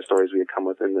the Sarah stories we had come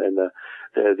with, and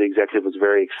the executive was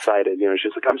very excited.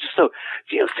 She's like, I'm just so,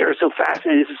 Sarah's so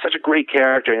fascinating. This is such a great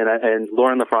character. And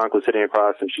Lauren LeFranc was sitting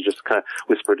across, and she just kind of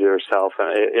whispered to herself.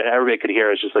 Everybody could hear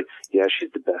it. It's just like, yeah,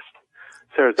 she's the best.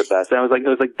 Sarah's the best. And it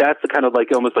was like, that's the kind of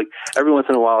like, almost like every once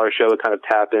in a while our show would kind of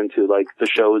tap into like the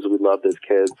shows we loved as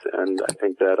kids. And I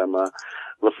think that,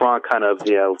 LeFranc kind of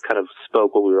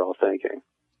spoke what we were all thinking.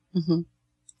 Mm-hmm.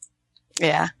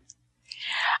 Yeah.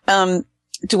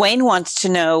 Dwayne wants to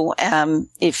know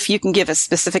if you can give a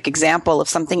specific example of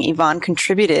something Yvonne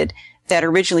contributed that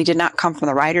originally did not come from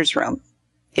the writer's room,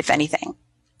 if anything.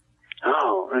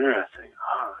 Oh, interesting.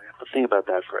 Oh, I have to think about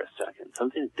that for a second.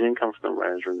 Something that didn't come from the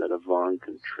writer's room that Yvonne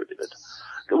contributed.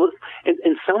 Well,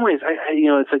 in some ways,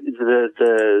 it's like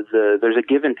there's a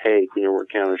give and take when you're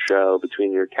working on a show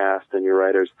between your cast and your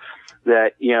writers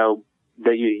that you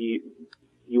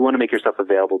want to make yourself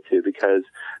available to, because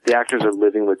the actors are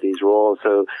living with these roles.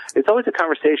 So it's always a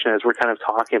conversation as we're kind of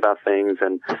talking about things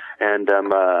and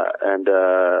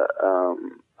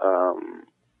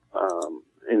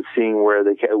seeing where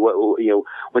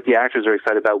what the actors are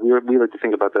excited about. We like to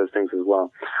think about those things as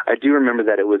well. I do remember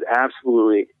that it was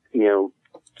absolutely,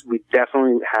 we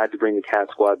definitely had to bring the Cat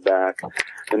Squad back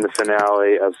in the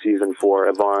finale of season 4.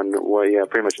 Yvonne,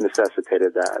 pretty much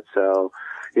necessitated that. So,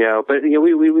 but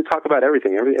we talk about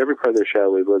everything. Every part of the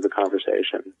show was a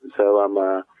conversation. So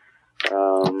I'm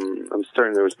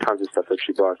certain there was tons of stuff that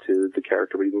she brought to the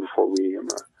character even before we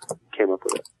came up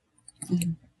with it.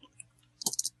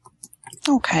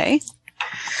 Okay.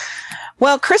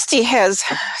 Well, Christy has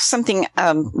something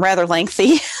rather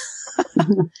lengthy.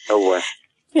 Oh boy.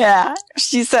 Yeah.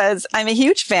 She says, I'm a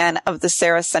huge fan of the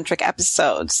Sarah-centric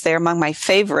episodes. They're among my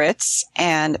favorites.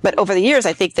 But over the years,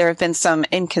 I think there have been some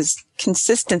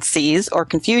inconsistencies or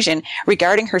confusion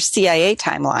regarding her CIA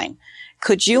timeline.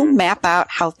 Could you map out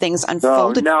how things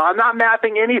unfolded? No, I'm not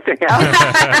mapping anything out.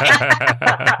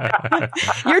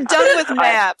 You're done with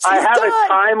maps. I have a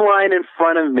timeline in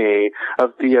front of me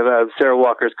of Sarah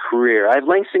Walker's career. I have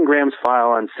Langston Graham's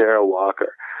file on Sarah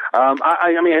Walker.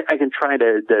 I mean, I can try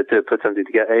to put something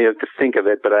together. I have to think of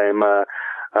it, but I'm.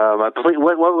 What's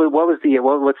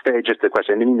just the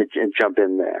question? I didn't mean to jump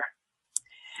in there.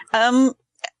 I'm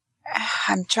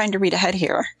trying to read ahead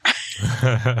here.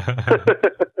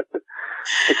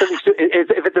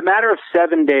 If it's a matter of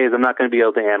 7 days, I'm not going to be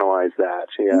able to analyze that.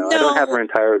 No. I don't have her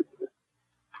entire.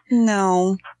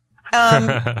 No.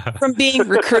 From being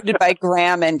recruited by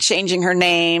Graham and changing her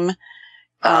name,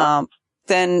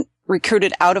 then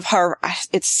recruited out of her.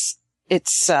 It's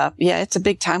a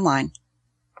big timeline.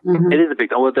 Mm-hmm. It is a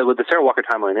big. Well, the Sarah Walker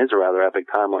timeline is a rather epic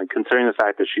timeline, considering the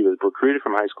fact that she was recruited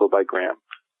from high school by Graham,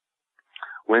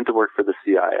 went to work for the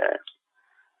CIA,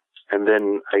 and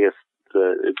then I guess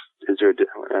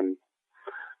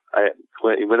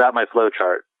without my flow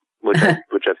chart, which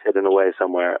I've hidden away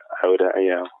somewhere, I would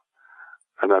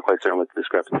I'm not quite certain what the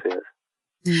discrepancy is.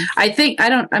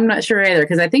 I'm not sure either,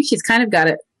 because I think she's kind of got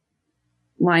it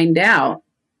lined out,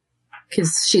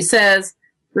 because she says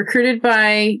recruited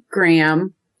by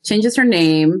Graham, changes her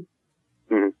name,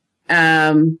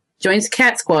 joins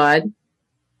Cat Squad,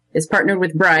 is partnered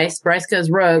with Bryce. Bryce goes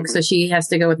rogue, so she has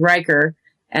to go with Riker,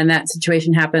 and that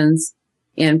situation happens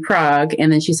in Prague,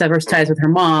 and then she severs ties with her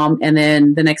mom, and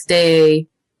then the next day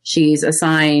she's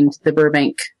assigned the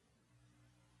Burbank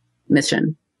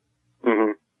mission.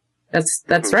 Mm-hmm.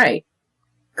 That's right.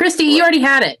 Christy, you already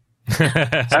had it.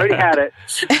 I already had it.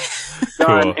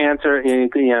 Done. Cool. Answer.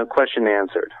 Question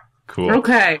answered. Cool.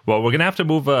 Okay. Well, we're going to have to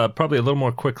move probably a little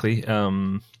more quickly.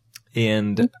 And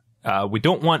we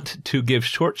don't want to give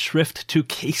short shrift to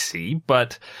Casey,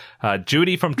 but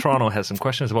Judy from Toronto has some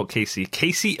questions about Casey.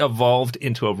 Casey evolved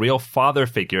into a real father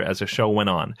figure as the show went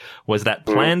on. Was that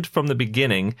planned from the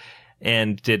beginning?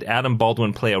 And did Adam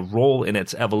Baldwin play a role in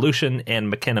its evolution, and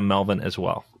McKenna Melvin as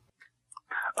well?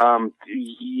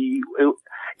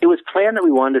 It was planned that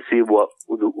we wanted to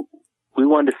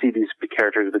see these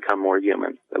characters become more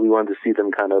human. That we wanted to see them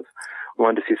we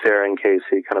wanted to see Sarah and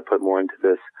Casey kind of put more into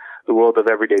the world of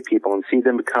everyday people, and see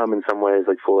them become in some ways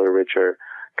like fuller, richer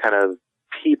kind of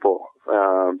people,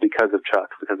 because of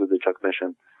the Chuck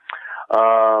mission.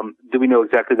 Did we know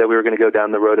exactly that we were going to go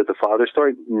down the road of the father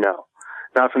story? No.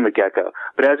 Not from the get-go.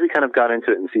 But as we kind of got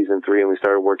into it in season 3 and we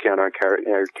started working on our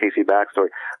Casey backstory,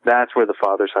 that's where the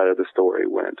father side of the story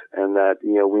went. And that,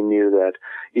 we knew that,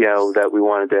 that we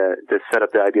wanted to set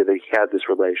up the idea that he had this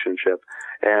relationship.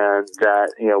 And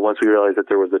that, once we realized that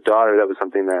there was a daughter, that was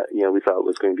something that, we thought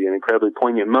was going to be an incredibly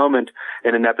poignant moment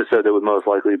in an episode that would most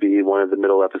likely be one of the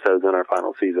middle episodes in our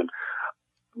final season.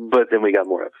 But then we got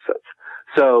more episodes.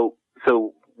 So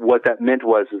what that meant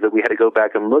is that we had to go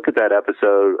back and look at that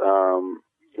episode,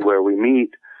 where we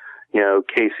meet,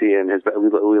 Casey and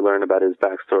we learn about his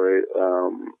backstory,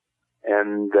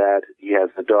 and that he has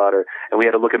a daughter, and we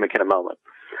had to look at McKenna Melvin.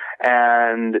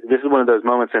 And this is one of those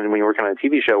moments when you're working on a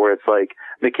TV show where it's like,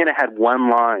 McKenna had one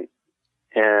line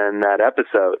in that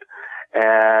episode,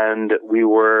 and we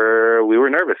were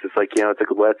nervous. It's like,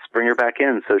 let's bring her back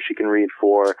in so she can read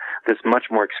for this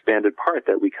much more expanded part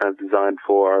that we kind of designed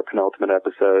for our penultimate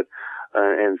episode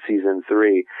in season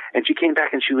 3. And she came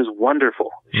back and she was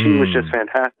wonderful. She was just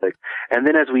fantastic. And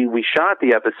then as we shot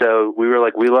the episode, we were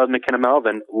like, we love McKenna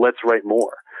Melvin. Let's write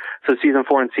more. So season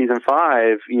 4 and season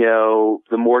 5,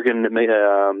 the Morgan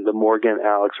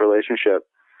Alex relationship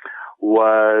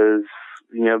was,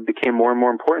 became more and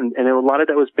more important. And a lot of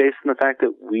that was based on the fact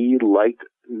that we liked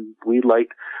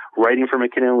writing for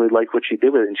McKenna, and we liked what she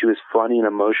did with it, and she was funny and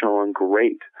emotional and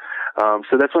great.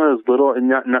 So that's one of those little,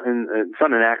 and it's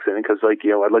not an accident, because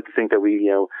I'd like to think that we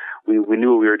knew what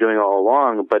we were doing all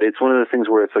along, but it's one of those things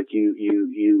where it's like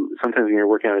you sometimes when you're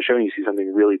working on a show and you see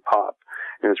something really pop,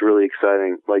 and it's really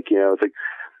exciting. It's like,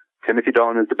 Timothy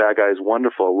Dalton is the bad guy, is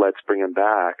wonderful. Let's bring him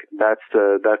back. That's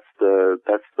the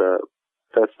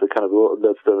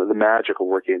magic of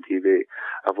working in TV,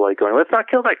 of going, let's not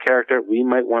kill that character. We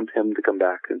might want him to come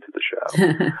back into the show.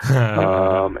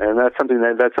 And that's something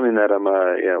that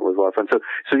was a lot of fun. So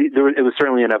it was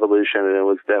certainly an evolution, and it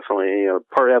was definitely,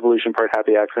 part evolution, part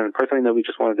happy accident, part something that we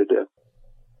just wanted to do.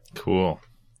 Cool.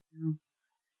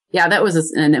 Yeah, that was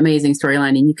an amazing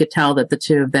storyline, and you could tell that the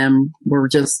two of them were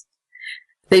just,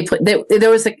 there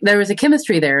was a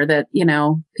chemistry there that,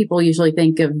 people usually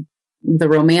think of the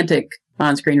romantic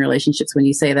on-screen relationships when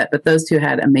you say that, but those two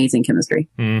had amazing chemistry.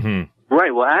 Mm-hmm.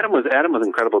 Right. Well, Adam was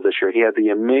incredible this year. He had the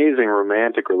amazing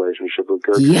romantic relationship with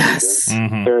Gertrude. Yes.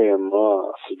 Harry and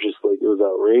Moss. Just it was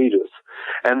outrageous.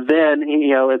 And then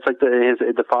it's like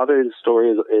the father's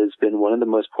story has been one of the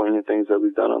most poignant things that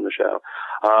we've done on the show.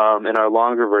 In our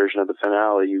longer version of the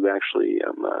finale, you actually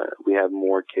we have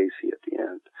more Casey at the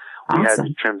end. We had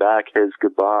to trim back his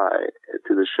goodbye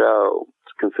to the show,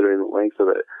 considering the length of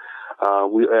it.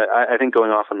 I think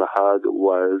going off on the hug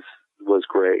was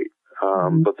great,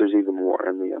 but there's even more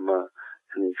in the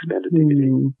expanded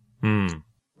DVD.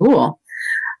 Cool.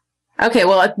 Okay,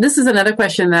 well, this is another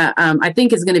question that I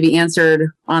think is going to be answered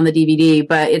on the DVD,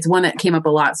 but it's one that came up a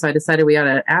lot, so I decided we ought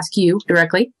to ask you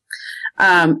directly.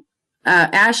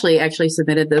 Ashley actually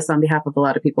submitted this on behalf of a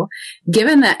lot of people.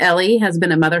 Given that Ellie has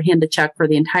been a mother hen to Chuck for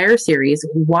the entire series,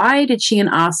 why did she and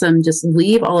Awesome just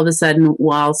leave all of a sudden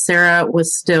while Sarah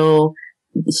was still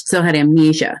had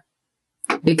amnesia?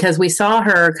 Because we saw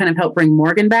her kind of help bring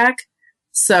Morgan back.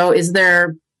 So it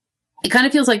kind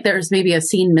of feels like there's maybe a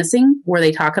scene missing where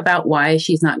they talk about why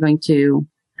she's not going to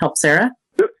help Sarah.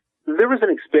 There was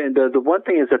an the one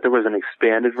thing is that there was an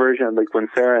expanded version, like when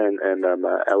Sarah and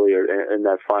Ellie are in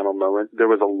that final moment, there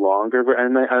was a longer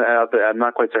version, and I'm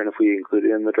not quite certain if we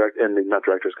included it in the not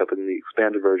director's cut, but in the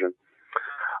expanded version.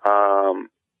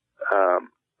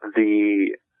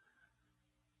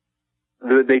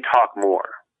 They talk more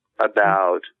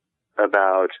about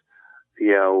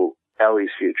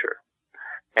Ellie's future.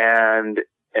 And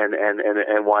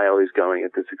and why Ellie's going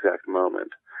at this exact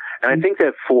moment. And I think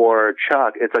that for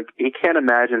Chuck, it's like he can't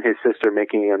imagine his sister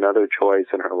making another choice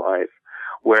in her life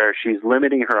where she's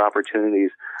limiting her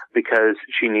opportunities because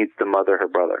she needs to mother her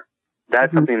brother.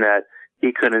 That's something that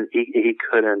he couldn't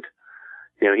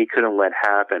let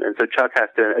happen. And so Chuck has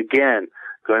to, again,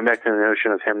 going back to the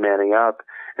notion of him manning up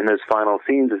in those final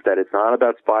scenes, is that it's not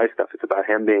about spy stuff. It's about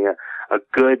him being a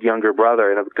good younger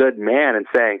brother and a good man and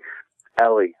saying,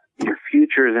 Ellie, your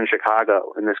future is in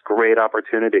Chicago and this great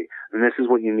opportunity. And this is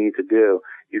what you need to do.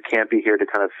 You can't be here to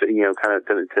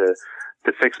to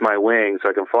fix my wings so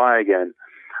I can fly again.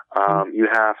 You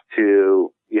have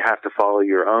to follow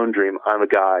your own dream. I'm a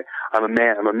guy. I'm a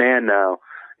man now.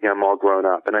 I'm all grown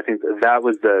up. And I think that's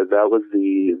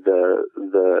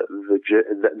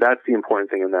the important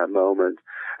thing in that moment.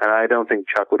 And I don't think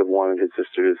Chuck would have wanted his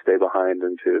sister to stay behind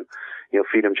and to,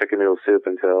 feed him chicken noodle soup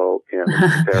until,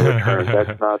 Sarah returns.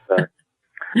 That's not that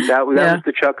was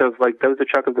the Chuck of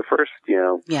the first,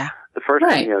 the first,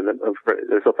 right. Of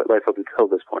life up until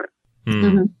this point.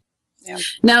 Mm-hmm. Yeah.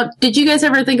 Now, did you guys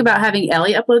ever think about having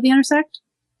Ellie upload the Intersect?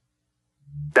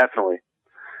 Definitely.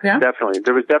 Yeah. Definitely.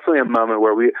 There was definitely a moment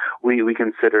where we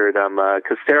considered,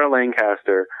 cause Sarah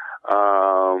Lancaster,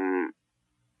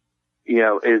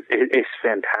 is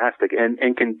fantastic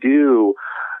and can do,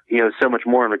 so much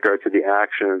more in regard to the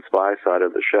action and spy side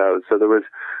of the show. So there was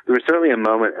certainly a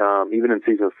moment, even in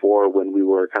season 4 when we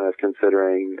were kind of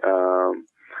considering, kind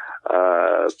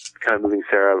of moving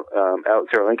Sarah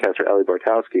Lancaster, Ellie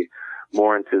Bartowski,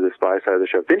 more into the spy side of the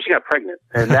show. Then she got pregnant,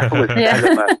 and that was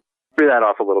threw that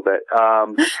off a little bit.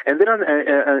 And then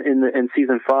in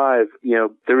season 5,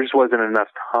 there just wasn't enough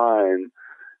time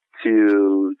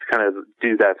to kind of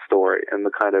do that story and to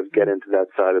kind of get into that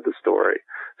side of the story.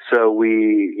 So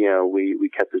we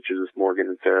kept it to just Morgan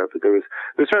and Sarah, but there was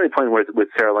certainly a point with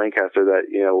Sarah Lancaster that,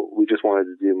 we just wanted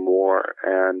to do more.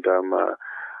 And,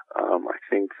 I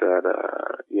think that,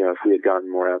 if we had gotten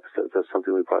more episodes, that's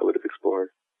something we probably would have explored.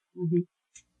 Mm-hmm.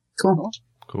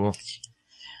 Cool.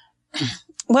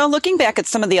 Well, looking back at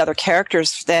some of the other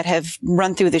characters that have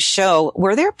run through the show,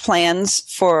 were there plans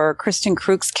for Kristen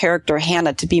Krug's character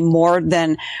Hannah to be more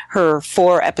than her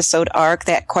 4-episode arc?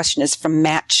 That question is from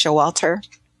Matt Showalter.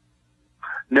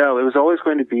 No, it was always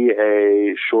going to be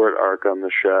a short arc on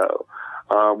the show.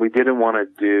 We didn't want to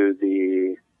do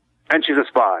and she's a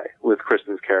spy with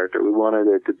Kristen's character. We wanted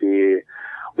it to be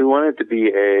an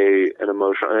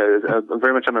emotional,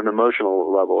 very much on an emotional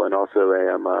level, and also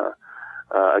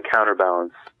a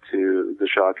counterbalance to the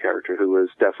Shaw character, who was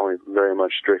definitely very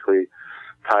much strictly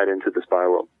tied into the spy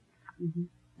world.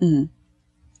 Mm-hmm.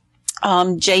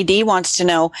 JD wants to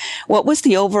know, what was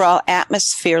the overall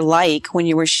atmosphere like when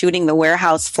you were shooting the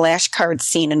warehouse flashcard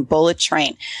scene in Bullet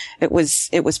Train? It was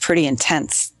pretty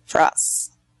intense for us.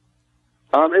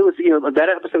 It was, that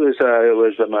episode was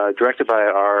directed by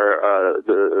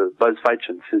the Buzz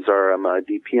Feitchens, who's our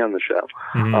DP on the show.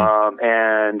 Mm-hmm.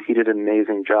 And he did an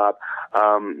amazing job.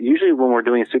 Usually when we're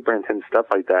doing super intense stuff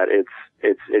like that, it's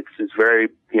very,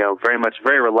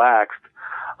 very relaxed.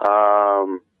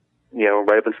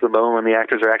 Right up until the moment when the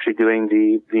actors are actually doing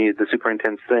the super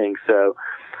intense thing. So,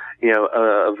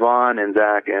 Yvonne and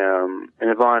Zach, and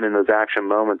Yvonne in those action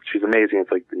moments, she's amazing.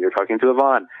 It's like you're talking to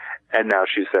Yvonne, and now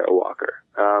she's Sarah Walker.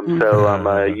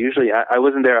 Usually I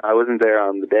wasn't there. I wasn't there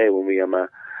on the day when we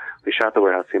shot the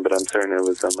warehouse scene, but I'm certain it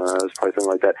was probably something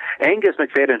like that. Angus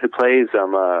McFadden, who plays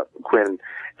Quinn,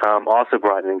 also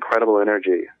brought an incredible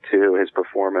energy to his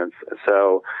performance.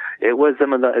 So it was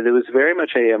it was very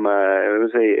much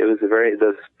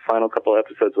those final couple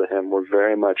episodes with him were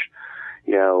very much,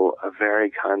 a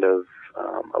very kind of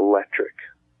electric,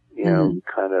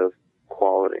 kind of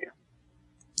quality.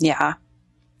 Yeah.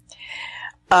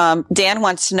 Dan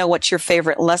wants to know what's your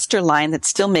favorite Lester line that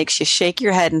still makes you shake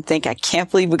your head and think, I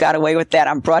can't believe we got away with that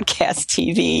on broadcast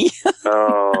TV.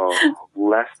 Oh,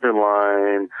 Lester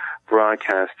line,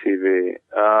 broadcast TV.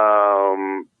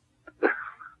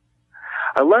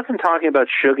 I love him talking about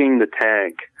shugging the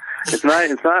tank. It's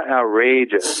not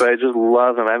outrageous, but I just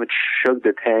love him. I haven't shugged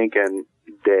the tank in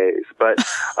days, but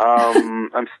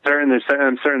I'm certain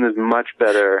there's much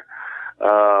better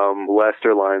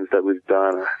Lester lines that we've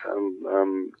done.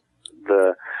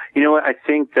 I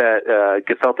think that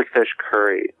gefilte fish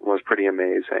curry was pretty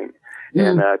amazing.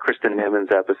 And Kristen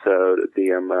Niven's episode,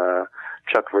 the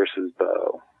Chuck versus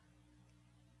Bo.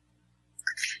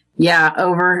 Yeah,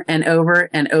 over and over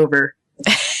and over.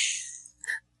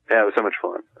 Yeah, it was so much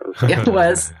fun. It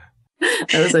was.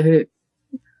 That was a hoot.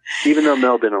 Even though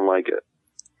Mel didn't like it.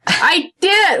 I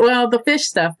did. Well, the fish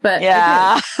stuff, but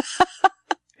yeah.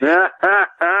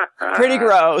 Pretty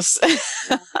gross.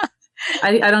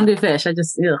 I don't do fish. I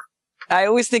just, ugh. I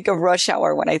always think of Rush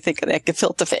Hour when I think of that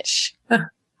gefilte fish.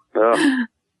 Oh.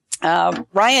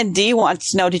 Ryan D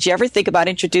wants to know, did you ever think about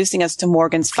introducing us to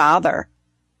Morgan's father?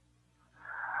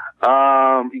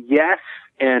 Yes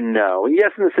and no.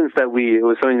 Yes, in the sense that it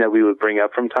was something that we would bring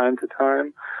up from time to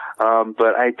time.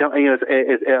 But I don't,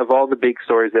 of all the big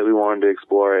stories that we wanted to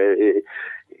explore,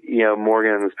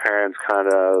 Morgan's parents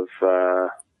kind of,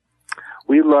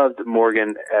 we loved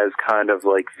Morgan as kind of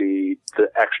like the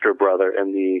extra brother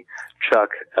in the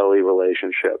Chuck-Ellie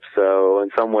relationship. So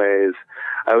in some ways,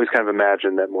 I always kind of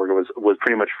imagined that Morgan was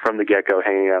pretty much from the get-go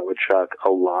hanging out with Chuck a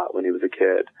lot when he was a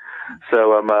kid.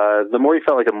 So the more he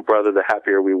felt like a brother, the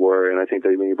happier we were. And I think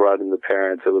that when you brought in the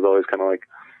parents, it was always kind of like,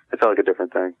 it felt like a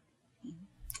different thing.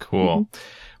 Cool.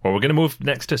 Well, we're going to move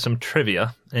next to some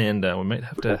trivia, and we might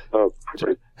have to... Oh,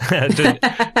 great.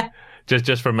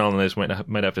 just for Melanie,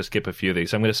 might have to skip a few of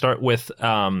these. I'm going to start with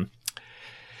a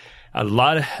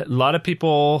lot of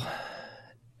people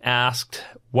asked,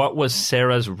 what was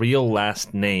Sarah's real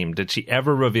last name? Did she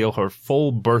ever reveal her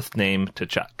full birth name to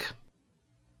Chuck?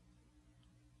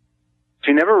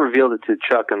 She never revealed it to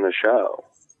Chuck in the show.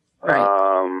 Right.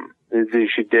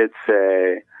 She did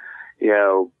say,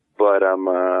 but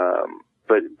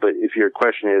if your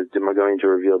question is, am I going to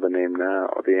reveal the name now?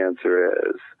 The answer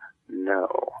is no.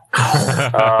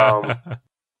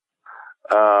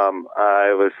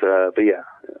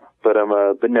 But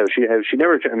no, she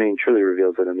never, truly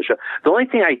reveals it in the show. The only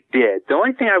thing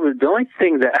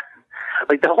that,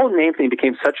 like, the whole name thing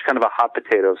became such kind of a hot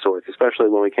potato of sorts, especially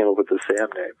when we came up with the Sam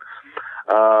name,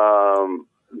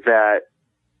 that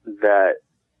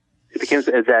it became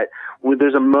that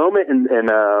there's a moment in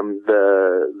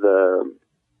the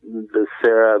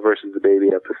Sarah versus the baby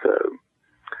episode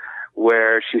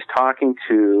where she's talking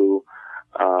to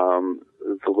the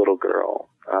little girl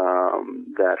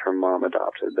that her mom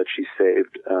adopted, that she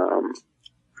saved from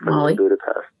Molly.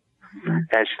 Budapest.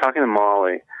 And she's talking to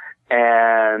Molly,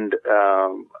 and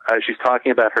she's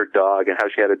talking about her dog and how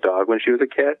she had a dog when she was a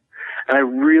kid. And I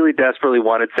really desperately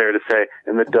wanted Sarah to say,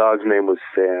 and the dog's name was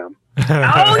Sam.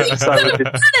 Oh, you should have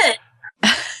done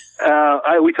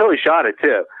it! We totally shot it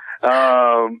too.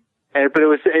 But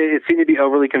it seemed to be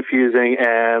overly confusing,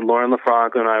 and Lauren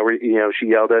LaFranco and I were, she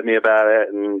yelled at me about it,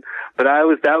 but that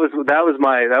was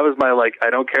my like, I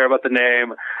don't care about the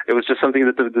name. It was just something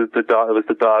that the dog, it was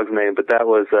the dog's name, but that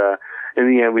was, in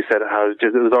the end we said,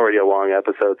 it was already a long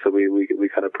episode, so we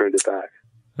kind of pruned it back.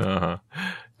 Uh-huh.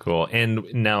 Cool. And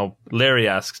now Larry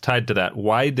asks, tied to that,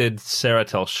 why did Sarah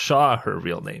tell Shaw her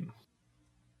real name?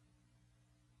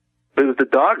 But it was the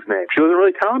dog's name. She wasn't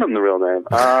really telling him the real name.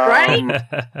 Right?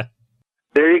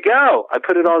 There you go. I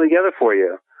put it all together for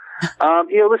you.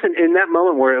 Listen, in that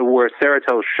moment where Sarah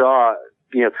tells Shaw,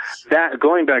 that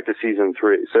going back to season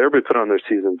 3, so everybody put on their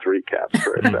season 3 caps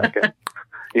for a second.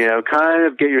 Kind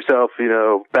of get yourself,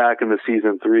 back in the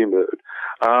season 3 mood.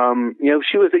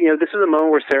 She was, this was a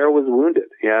moment where Sarah was wounded.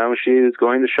 She was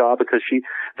going to Shaw because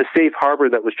the safe harbor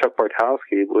that was Chuck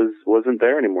Bartowski wasn't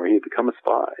there anymore. He had become a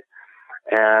spy.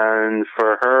 And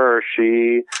for her,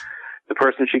 the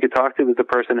person she could talk to was the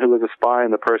person who was a spy,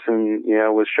 and the person,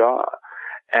 was Shaw.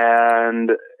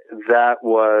 And that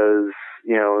was,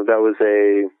 she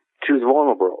was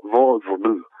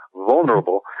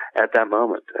vulnerable at that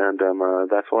moment. And,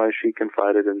 that's why she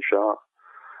confided in Shaw.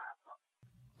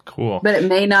 Cool. But it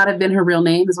may not have been her real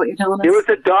name, is what you're telling us? It was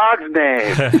the dog's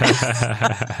name.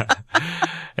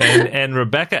 and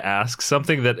Rebecca asks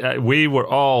something that we were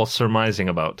all surmising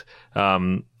about.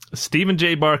 Stephen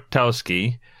J.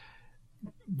 Bartowski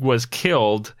was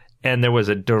killed, and there was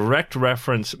a direct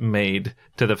reference made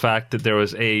to the fact that there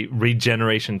was a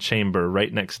regeneration chamber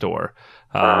right next door.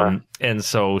 And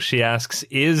so she asks,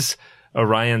 is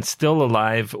Orion still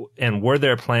alive, and were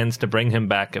there plans to bring him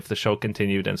back if the show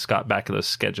continued and Scott Bakula's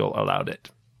schedule allowed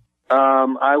it?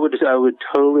 I would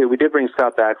totally, we did bring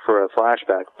Scott back for a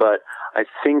flashback, but I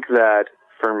think that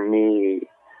for me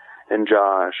and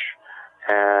Josh,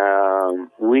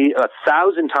 we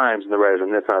 1,000 times in the writers'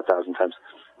 room, that's not 1,000 times,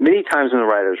 many times in the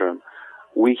writers' room,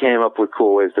 we came up with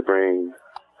cool ways to bring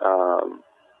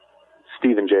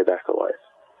Stephen J. back to life.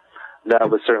 That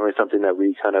was certainly something that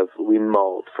we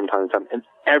mulled from time to time. And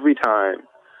every time,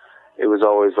 it was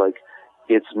always like,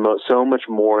 it's so much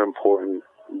more important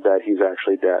that he's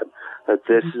actually dead. That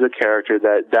this is a character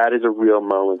that is a real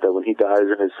moment, that when he dies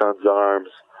in his son's arms,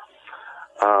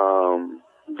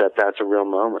 that's a real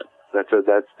moment.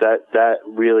 That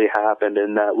really happened,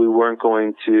 and that we weren't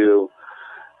going to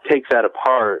take that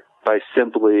apart by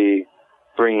simply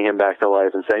bringing him back to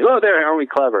life and saying, oh, there, aren't we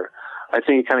clever? I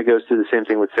think it kind of goes through the same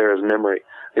thing with Sarah's memory.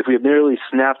 If we had merely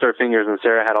snapped our fingers and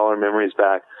Sarah had all her memories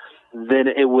back, then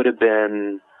it would have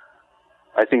been,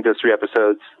 I think those 3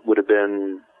 episodes would have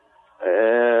been,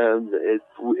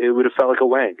 it would have felt like a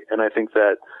wank. And I think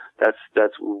that's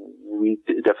we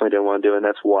definitely didn't want to do, and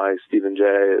that's why Stephen J.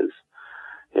 is,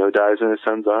 dies in his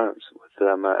son's arms with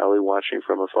Ellie watching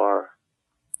from afar.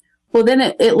 Well, then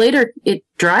it later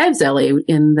drives Ellie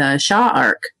in the Shaw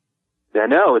arc. Yeah, I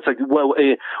know. It's like, well,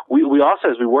 we also,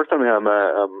 as we worked on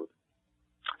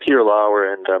Peter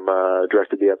Lauer and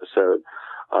directed the episode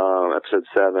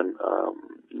 7,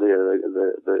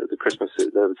 the Christmas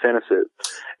suit, the Santa suit,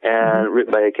 and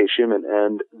written by A.K. Schumann,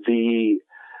 and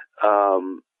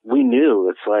we knew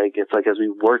it's like as we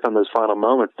worked on those final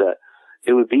moments that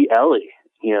it would be Ellie,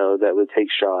 that would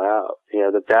take Shaw out,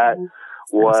 that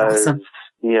was awesome.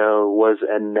 Was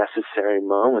a necessary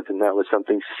moment, and that was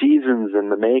something seasons in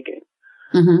the making,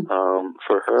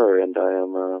 for her, and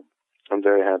I'm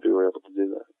very happy we were able to do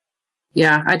that.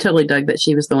 Yeah, I totally dug that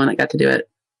she was the one that got to do it.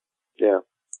 Yeah.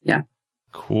 Yeah.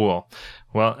 Cool.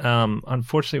 Well,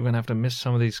 unfortunately, we're going to have to miss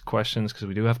some of these questions because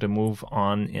we do have to move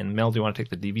on. And Mel, do you want to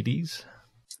take the DVDs?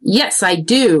 Yes, I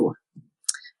do.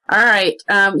 All right.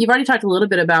 You've already talked a little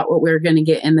bit about what we're going to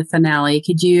get in the finale.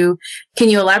 Can you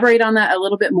elaborate on that a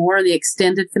little bit more, the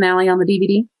extended finale on the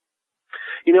DVD?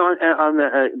 On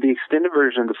the extended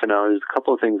version of the finale, there's a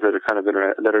couple of things that are kind of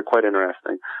that are quite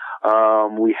interesting.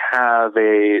 We have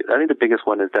I think the biggest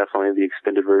one is definitely the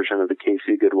extended version of the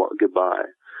Casey goodbye.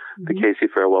 Mm-hmm. The Casey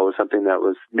farewell was something that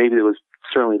was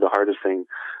certainly the hardest thing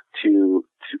to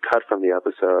cut from the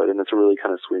episode, and it's a really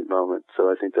kind of sweet moment.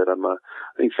 So I think that I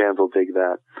think fans will dig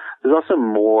that. There's also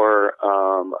more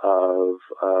of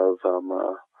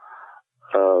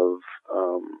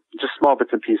just small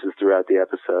bits and pieces throughout the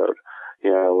episode.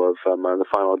 The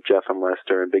final Jeff and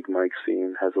Lester and Big Mike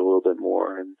scene has a little bit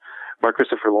more, and Mark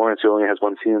Christopher Lawrence, who only has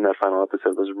one scene in that final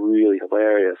episode, was really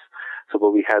hilarious.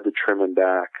 But we had to trim him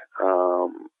back, to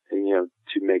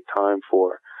make time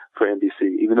for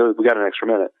NBC, even though we got an extra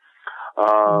minute.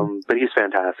 But he's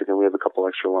fantastic, and we have a couple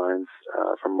extra lines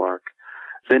from Mark.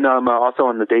 Then also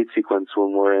on the date sequence,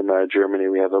 when we're in Germany,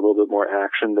 we have a little bit more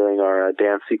action during our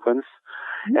dance sequence.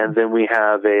 Mm-hmm. And then we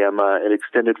have an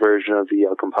extended version of the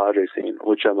El Compadre scene,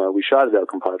 which we shot at El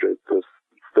Compadre. It was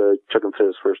the Chuck and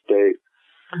Sarah's first date.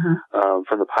 Mm-hmm.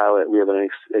 From the pilot, we have an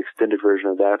extended version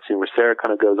of that scene where Sarah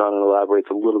kind of goes on and elaborates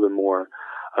a little bit more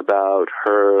about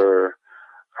her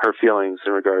feelings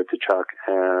in regard to Chuck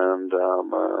and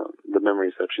the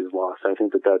memories that she's lost. I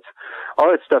think that's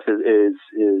all that stuff is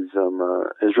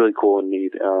really cool and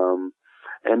neat,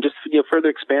 and just further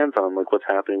expands on like what's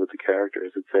happening with the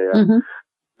characters. It's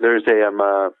there's there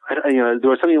was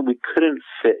something we couldn't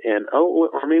fit in. Oh,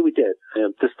 or maybe we did.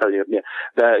 Just tell you,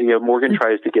 that Morgan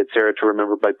tries to get Sarah to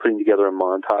remember by putting together a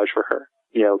montage for her.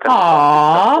 Kind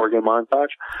of Morgan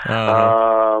montage.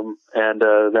 And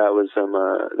that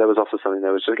was also something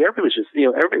that was just like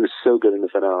everybody was so good in the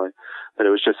finale that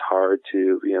it was just hard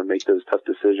to make those tough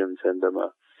decisions, and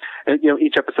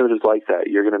each episode is like that.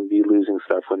 You're going to be losing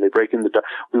stuff when they break into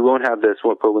we won't have this,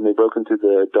 but when they broke into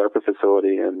the DARPA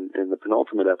facility in the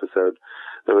penultimate episode,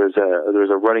 there was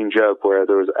a running joke where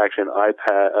there was actually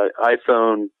an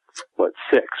iPhone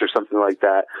 6 or something like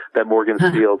that Morgan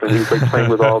steals, and he's like playing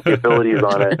with all the abilities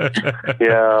on it,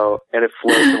 and it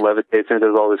floats and levitates, and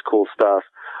there's all this cool stuff.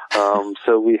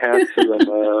 So we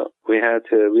were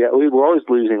always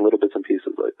losing little bits and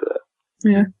pieces like that.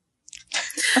 Yeah.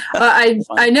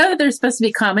 I know that there's supposed to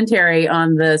be commentary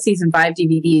on the season 5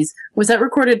 DVDs. Was that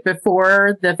recorded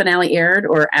before the finale aired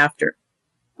or after?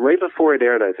 Right before it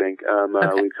aired, I think.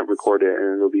 Okay. We can record it,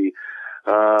 and it'll be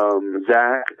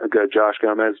Zach, Josh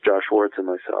Gomez, Josh Schwartz, and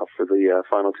myself for the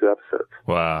final 2 episodes.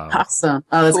 Wow. Awesome.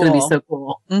 Oh, that's going to be so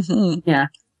cool. Mm-hmm. Yeah.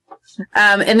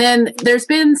 And then there's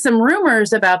been some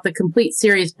rumors about the complete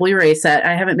series Blu-ray set.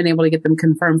 I haven't been able to get them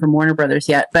confirmed from Warner Brothers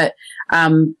yet, but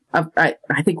I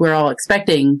think we're all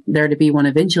expecting there to be one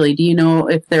eventually. Do you know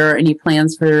if there are any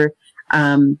plans for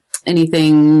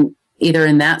anything either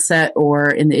in that set or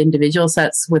in the individual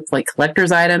sets with like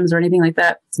collector's items or anything like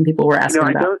that? Some people were asking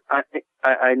about.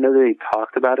 I know they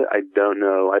talked about it. I don't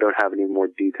know. I don't have any more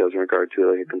details in regard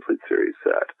to like a complete series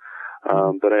set.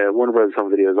 But Warner Brothers Home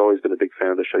Video has always been a big fan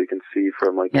of the show. You can see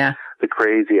from the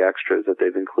crazy extras that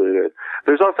they've included.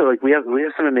 There's also we have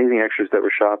some amazing extras that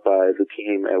were shot by the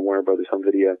team at Warner Brothers Home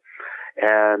Video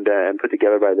and put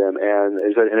together by them. And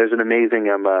there's an amazing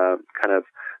kind of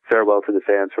farewell to the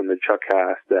fans from the Chuck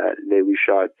cast that we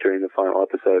shot during the final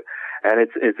episode. And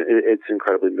it's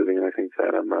incredibly moving, and I think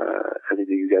that I think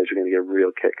that you guys are going to get a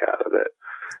real kick out of it.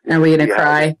 Are we going to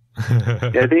cry? I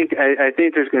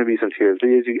think there's going to be some tears. But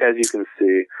as you can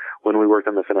see, when we worked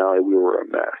on the finale, we were a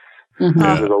mess. Mhm.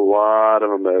 There was a lot of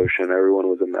emotion. Everyone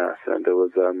was a mess, and there was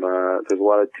there's a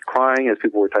lot of crying as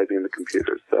people were typing in the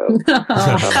computers. So,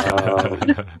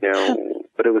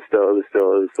 but it was still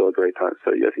a great time.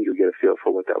 So yeah, I think you'll get a feel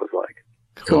for what that was like.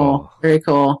 Cool. Very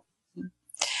cool.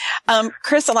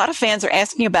 Chris, a lot of fans are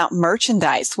asking about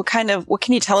merchandise. What can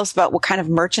you tell us about what kind of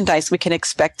merchandise we can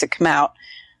expect to come out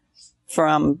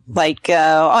from, like,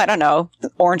 I don't know, the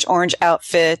orange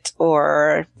outfit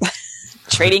or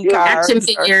trading cards? Action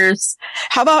figures.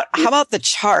 How about the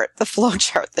chart, the flow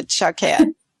chart that Chuck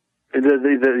had? You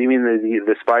mean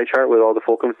the spy chart with all the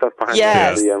Fulcrum stuff behind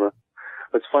Yes. it?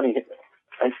 It's funny.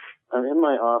 I'm in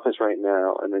my office right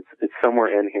now, and it's somewhere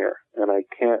in here, and I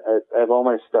have all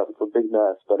my stuff. It's a big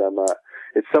mess, but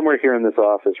it's somewhere here in this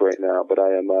office right now. But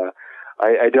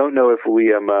I don't know if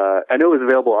we I know it was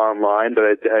available online, but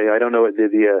I don't know if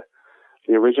the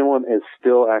original one is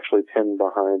still actually pinned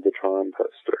behind the Tron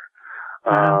poster.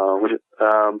 Wow.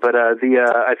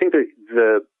 I think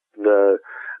the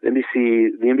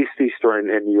NBC store in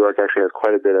New York actually has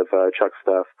quite a bit of Chuck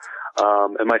stuff.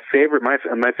 And my favorite, I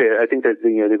think that,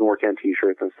 they've been working on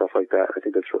t-shirts and stuff like that. I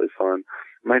think that's really fun.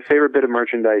 My favorite bit of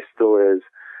merchandise still is,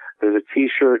 there's a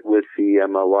t-shirt with the,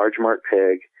 large mark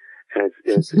pig, and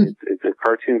it's a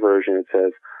cartoon version. It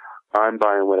says, "I'm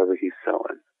buying whatever he's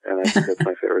selling." And I think that's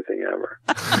my favorite thing ever.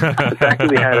 The fact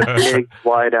that we had a pig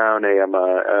fly down a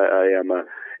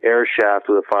air shaft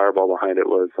with a fireball behind it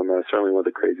was certainly one of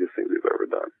the craziest things we've ever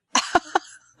done.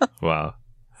 Wow.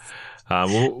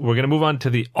 We're going to move on to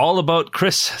the All About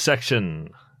Chris section.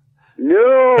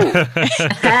 No!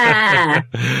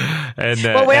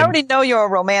 Well, we already know you're a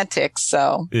romantic,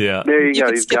 so yeah, there you go.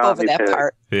 can You've skip got over me that too.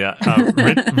 part. Yeah.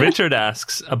 Richard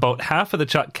asks, about half of the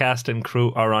Chuck cast and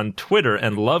crew are on Twitter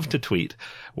and love to tweet.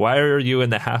 Why are you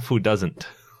in the half who doesn't?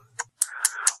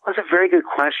 Well, that's a very good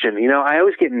question. I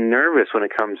always get nervous when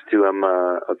it comes to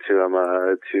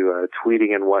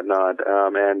tweeting and whatnot,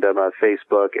 and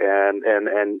Facebook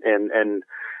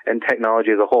and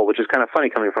technology as a whole, which is kind of funny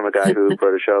coming from a guy who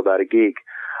wrote a show about a geek.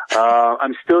 I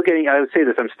would say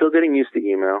this, I'm still getting used to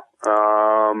email.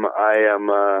 I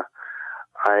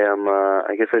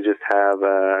guess I just have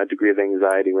a degree of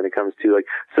anxiety when it comes to, like,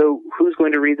 so who's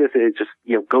going to read this? It just,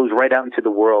 goes right out into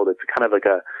the world. It's kind of like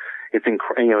that's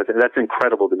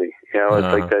incredible to me.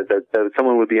 It's like that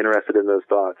someone would be interested in those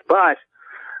thoughts. But,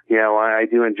 I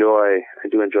do enjoy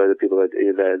the people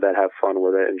that have fun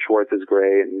with it. And Schwartz is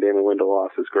great, and Damon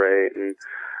Lindelof is great. And,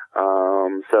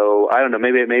 so I don't know,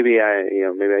 maybe I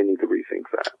need to rethink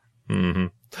that. Mm-hmm.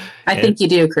 I think you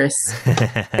do, Chris.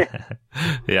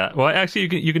 Yeah. Well,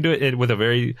 actually, you can do it with a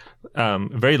very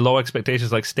low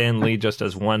expectations, like Stan Lee just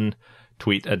does one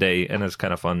tweet a day, and it's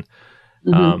kind of fun.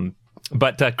 Mm-hmm.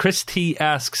 But Chris T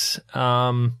asks,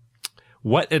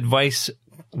 what advice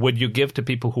would you give to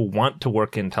people who want to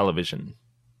work in television?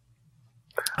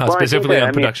 Specifically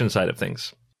on production side of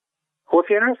things. Well, if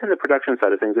you're interested in the production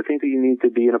side of things, I think that you need to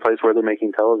be in a place where they're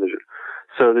making television.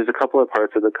 So there's a couple of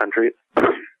parts of the country,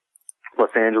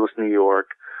 Los Angeles, New York,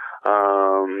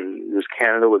 there's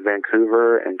Canada with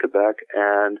Vancouver and Quebec,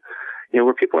 and,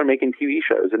 where people are making TV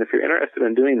shows. And if you're interested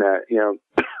in doing that,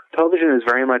 television is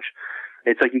very much,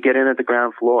 it's like you get in at the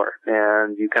ground floor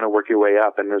and you kind of work your way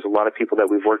up. And there's a lot of people that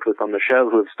we've worked with on the show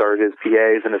who have started as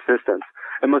PAs and assistants.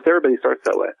 And most everybody starts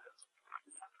that way.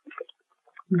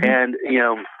 Mm-hmm. And,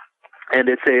 and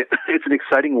it's an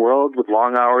exciting world with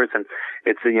long hours, and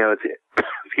it's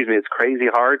crazy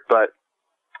hard, but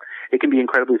it can be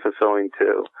incredibly fulfilling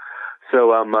too.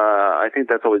 So, I think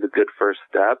that's always a good first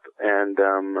step. And,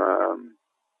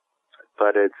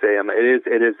 but it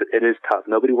is tough.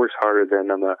 Nobody works harder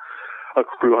than a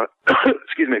crew on,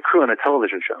 crew on a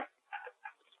television show.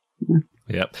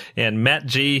 Yep. And Matt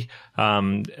G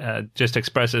just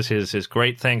expresses his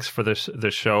great thanks for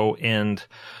the show, and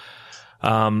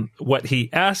what he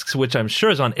asks, which I'm sure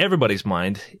is on everybody's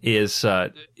mind, is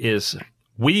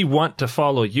we want to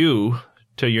follow you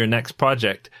to your next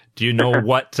project. Do you know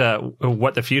what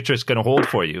the future is going to hold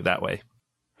for you that way?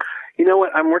 You know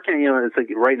what? I'm working, it's like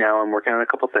right now I'm working on a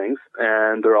couple things,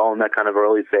 and they're all in that kind of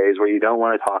early phase where you don't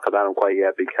want to talk about them quite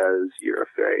yet because you're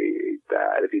afraid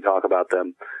that if you talk about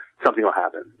them, something will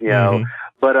happen, Mm-hmm.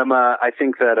 But, I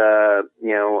think that,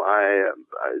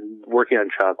 working on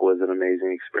Chuck was an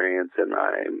amazing experience, and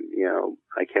I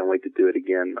can't wait to do it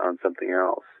again on something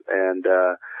else. And,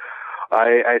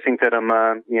 I think that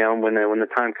when the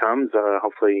time comes,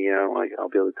 hopefully, I'll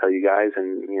be able to tell you guys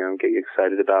and, get you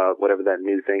excited about whatever that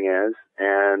new thing is.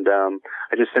 And,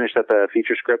 I just finished up a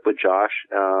feature script with Josh,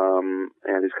 and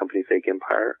his company Fake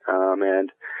Empire.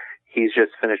 And he's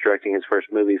just finished directing his first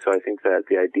movie. So I think that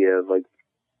the idea of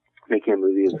making a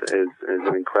movie is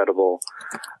an incredible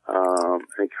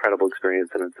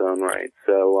experience in its own right.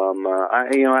 So,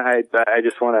 I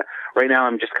just want to, right now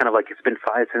I'm just kind of like, it's been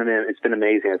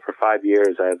amazing. For 5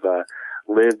 years, I've,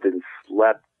 lived and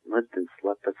slept,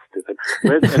 that's stupid.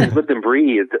 Lived and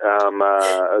breathed,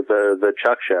 the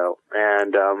Chuck Show.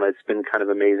 And, it's been kind of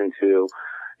amazing to,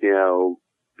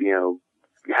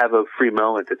 have a free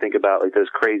moment to think about like those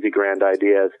crazy grand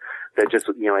ideas that just,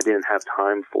 I didn't have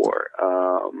time for,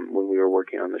 when we were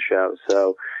working on the show.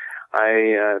 So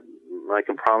I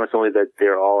can promise only that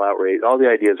they're all outrageous. All the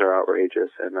ideas are outrageous,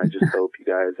 and I just hope you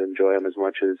guys enjoy them as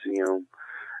much as,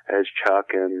 as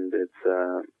Chuck. And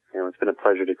it's been a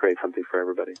pleasure to create something for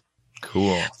everybody.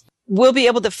 Cool. We'll be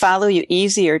able to follow you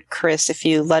easier, Chris, if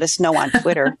you let us know on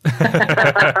Twitter.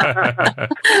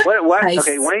 What? Nice.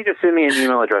 Okay, why don't you just send me an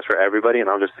email address for everybody, and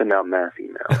I'll just send out mass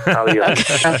emails.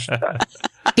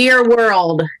 Dear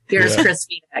world, here's Chris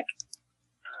Vitek.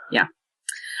 Yeah.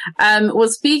 Well,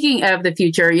 speaking of the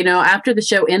future, after the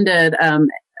show ended,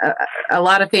 a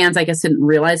lot of fans, I guess, didn't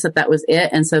realize that was it.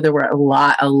 And so there were a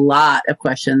lot of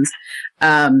questions.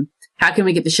 How can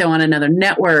we get the show on another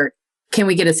network? Can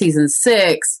we get a season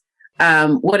 6?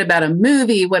 What about a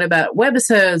movie? What about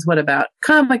webisodes? What about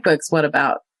comic books? What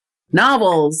about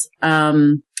novels?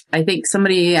 I think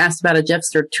somebody asked about a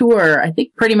Jeffster tour. I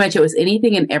think pretty much it was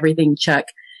anything and everything, Chuck.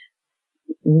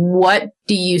 What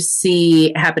do you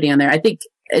see happening on there? I think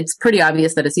it's pretty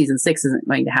obvious that a season 6 isn't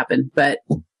going to happen, but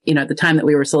at the time that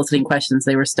we were soliciting questions,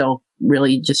 they were still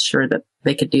really just sure that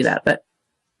they could do that, but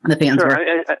the fans were.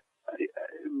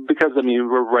 Because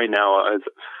we're right now,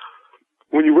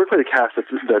 when you work with a cast that's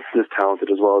this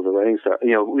talented, as well as a writing staff,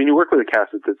 when you work with a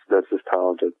cast that's this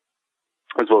talented,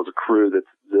 as well as a crew that's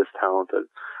this talented,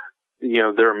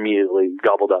 they're immediately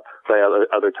gobbled up by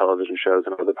other television shows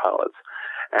and other pilots.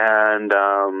 And,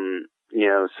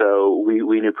 so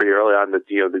we knew pretty early on that,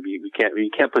 we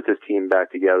can't put this team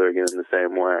back together again in the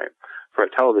same way for a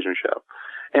television show.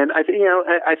 And I think,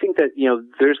 I think that,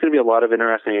 there's going to be a lot of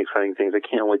interesting, exciting things. I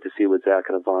can't wait to see what Zach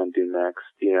and Yvonne do next,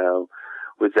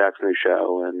 with Zach's new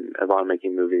show and Yvonne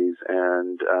making movies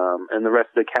and the rest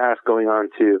of the cast going on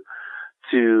to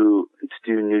do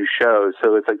new shows.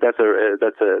 So it's like, I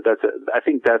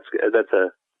think that's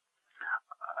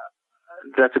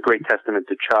a great testament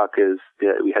to Chuck, is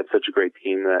that we had such a great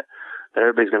team that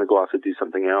everybody's going to go off to do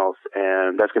something else.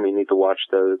 And that's going to be neat to watch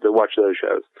those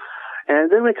shows.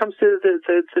 And then when it comes to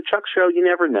the Chuck show, you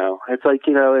never know. It's like,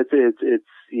 I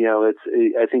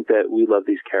think that we love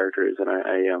these characters, and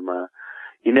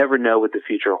you never know what the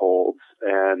future holds.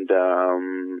 And,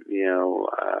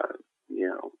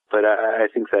 but I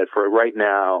think that for right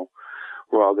now,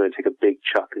 we're all going to take a big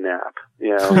Chuck nap,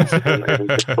 and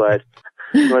just let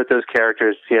those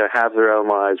characters, have their own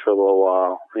lives for a little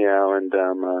while, and,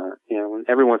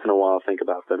 every once in a while think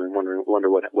about them and wonder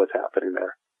what's happening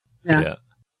there. Yeah.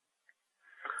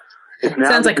 It's now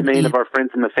Sounds the like a domain beat. of our friends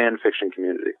in the fan fiction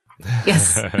community.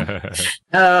 Yes.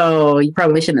 Oh, you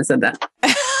probably shouldn't have said that.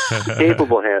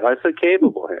 Capable hands. I said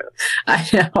capable hands. I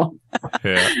know.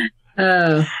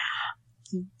 Yeah.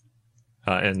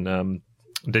 And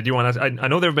did you want to? I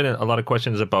know there have been a lot of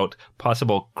questions about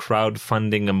possible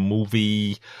crowdfunding a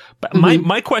movie, but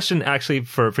my question actually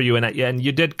for you, and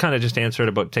you did kind of just answer it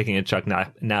about taking a Chuck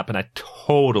nap, and I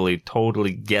totally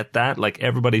get that. Like,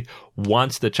 everybody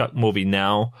wants the Chuck movie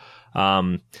now,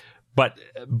 but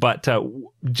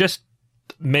just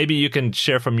maybe you can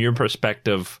share from your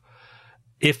perspective,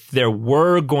 if there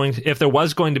was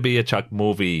going to be a Chuck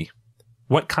movie,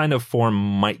 what kind of form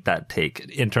might that take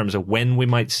in terms of when we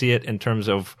might see it, in terms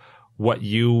of what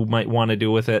you might want to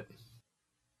do with it?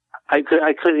 I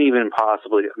couldn't even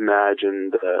possibly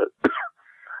imagine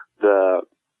the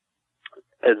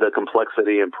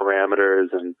complexity and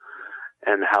parameters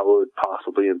and how it would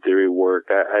possibly in theory work.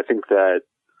 I think that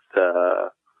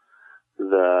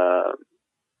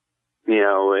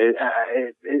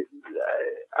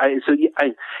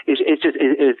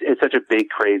it's such a big,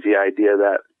 crazy idea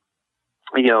that,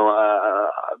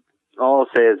 all I'll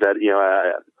say is that,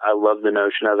 I love the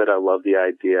notion of it. I love the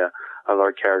idea of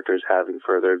our characters having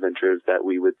further adventures that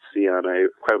we would see on a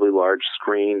incredibly large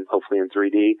screen, hopefully in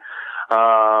 3D.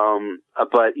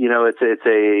 But,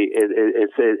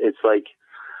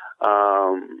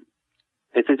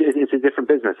 it's a different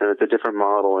business, and it's a different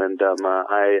model. And,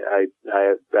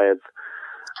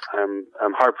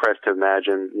 I'm hard pressed to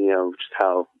imagine, just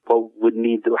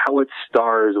what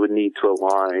stars would need to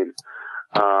align,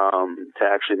 to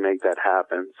actually make that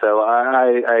happen. So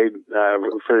I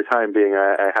for the time being,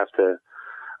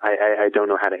 I don't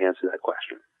know how to answer that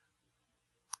question.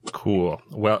 Cool.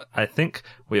 Well, I think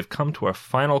we have come to our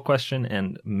final question,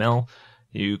 and Mel,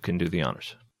 you can do the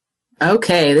honors.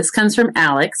 Okay, this comes from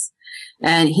Alex,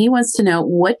 and he wants to know,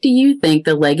 what do you think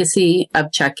the legacy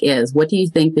of Chuck is? What do you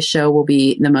think the show will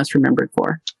be the most remembered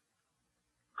for?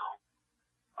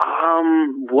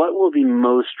 What will be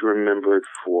most remembered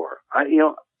for? I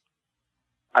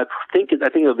think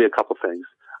it'll be a couple things.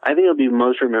 I think it'll be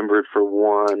most remembered for,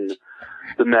 one,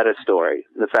 the meta story,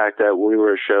 the fact that we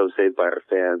were a show saved by our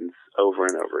fans over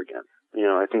and over again.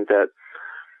 I think that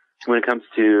when it comes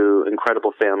to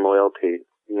incredible fan loyalty,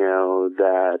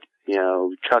 that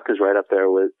Chuck is right up there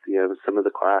with some of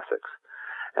the classics,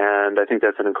 and I think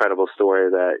that's an incredible story.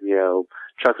 That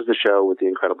Chuck is the show with the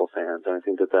incredible fans, and I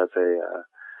think that that's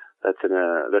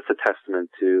a testament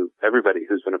to everybody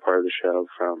who's been a part of the show,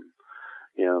 from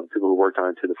people who worked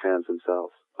on it to the fans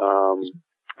themselves. I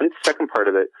think the second part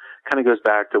of it kind of goes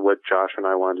back to what Josh and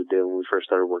I wanted to do when we first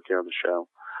started working on the show.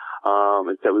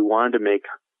 Is that we wanted to make,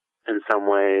 in some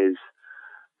ways,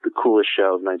 the coolest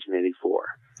show of 1984.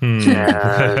 And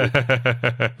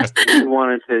we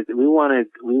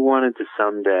wanted to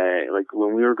someday, like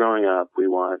when we were growing up, we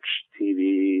watched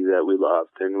TV that we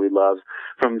loved, and we loved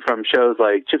from shows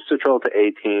like Chips Patrol to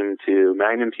A-Team to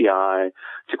Magnum P.I.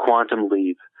 to Quantum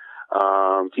Leap,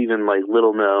 to even like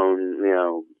little known,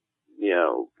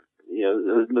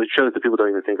 the shows that people don't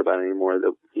even think about anymore.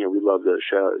 That we love those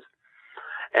shows.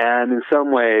 And in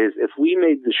some ways, if we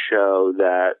made the show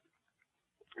that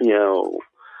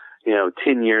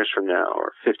 10 years from now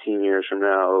or 15 years from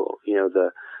now,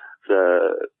 the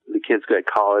kids go to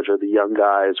college, or the young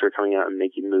guys who are coming out and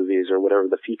making movies, or whatever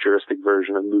the futuristic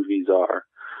version of movies are,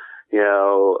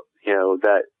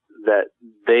 that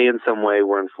they in some way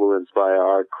were influenced by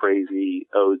our crazy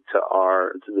ode to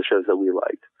the shows that we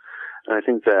liked. And I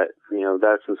think that,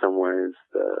 that's in some ways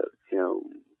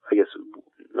I guess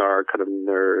our kind of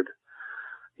nerd,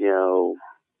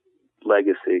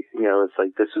 legacy. It's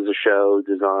like, this is a show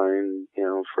designed,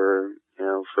 for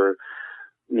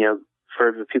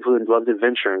the people who loved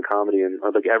adventure and comedy and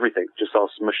like everything, just all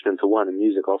smushed into one, and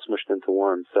music all smushed into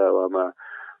one. So,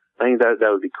 I think that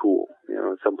would be cool,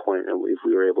 at some point, if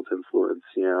we were able to influence,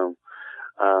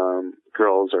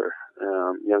 girls or,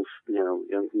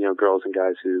 young girls and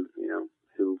guys who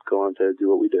go on to do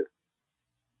what we do.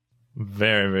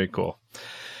 Very, very cool.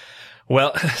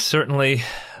 Well, certainly,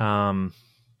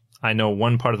 I know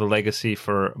one part of the legacy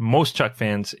for most Chuck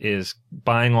fans is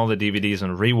buying all the DVDs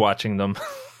and rewatching them.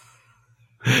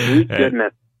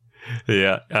 Goodness.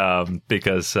 Yeah,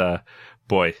 because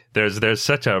boy, there's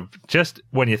such a, just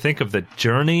when you think of the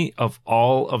journey of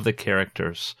all of the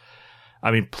characters,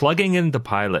 I mean, plugging in the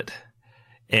pilot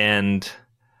and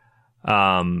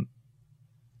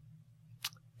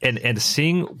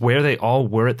seeing where they all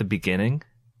were at the beginning,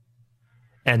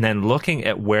 and then looking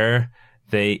at where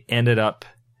they ended up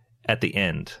at the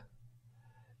end.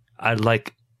 I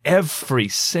like every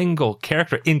single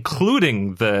character,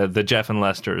 including the Jeff and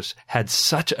Lesters, had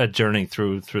such a journey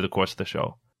through the course of the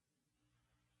show.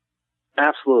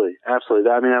 Absolutely. I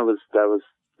mean, that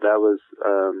was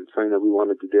something that we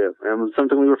wanted to do, and it was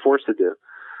something we were forced to do.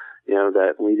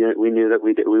 That we knew that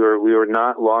we were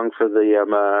not long for the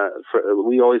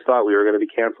we always thought we were going to be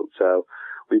canceled, so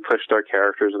we pushed our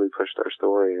characters and we pushed our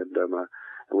story, and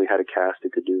we had a cast who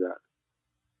could do that.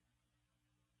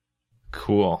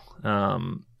 Cool.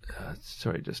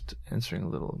 Sorry, just answering a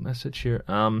little message here.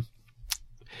 And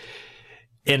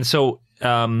so,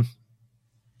 I'm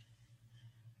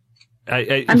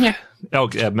here. Oh,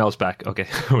 Mel's back. Okay,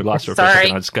 we lost her for a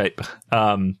second on Skype.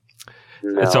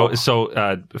 No. So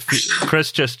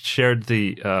Chris just shared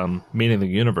the meaning of the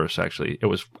universe. Actually, it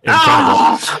was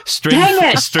incredible.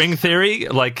 String theory,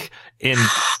 like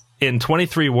in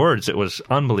 23 words. It was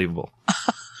unbelievable.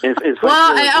 It's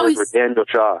I always for Daniel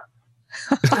Shaw.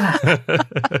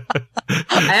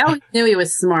 I always knew he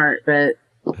was smart, but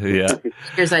yeah,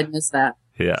 here's I'd miss that.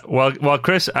 Yeah. Well,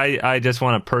 Chris, I just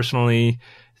want to personally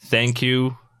thank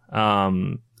you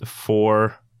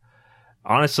for.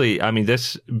 Honestly, I mean,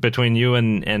 this, between you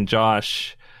and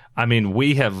Josh, I mean,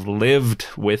 we have lived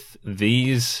with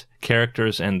these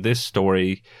characters and this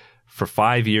story for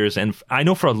 5 years. And I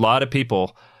know for a lot of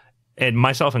people, and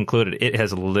myself included, it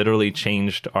has literally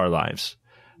changed our lives.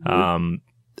 And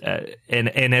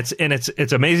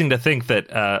it's amazing to think that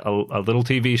a little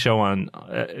TV show on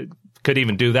could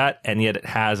even do that, and yet it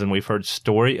has. And we've heard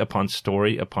story upon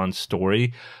story upon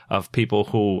story of people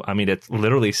who, I mean, it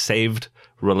literally saved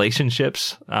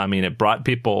relationships. I mean, it brought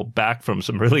people back from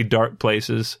some really dark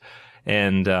places,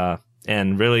 and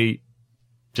really,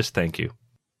 just thank you.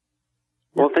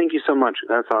 Well, thank you so much.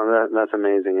 That's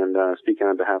amazing. And speaking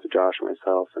on behalf of Josh and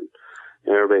myself and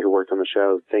everybody who worked on the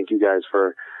show, thank you guys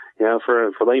for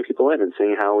for letting people in and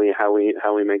seeing how we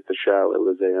make the show. It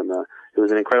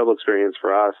was an incredible experience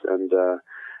for us, and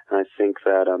I think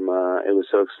that it was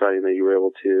so exciting that you were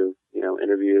able to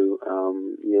interview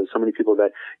so many people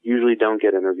that usually don't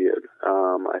get interviewed.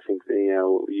 I think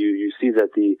you see that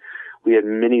we had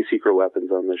many secret weapons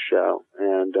on this show,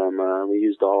 and we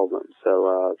used all of them.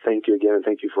 So thank you again, and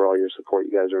thank you for all your support.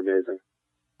 You guys are amazing.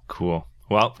 Cool.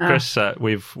 Well, Chris,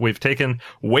 we've taken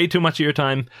way too much of your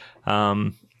time.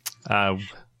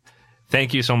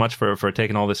 Thank you so much for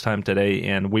taking all this time today,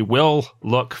 and we will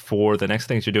look for the next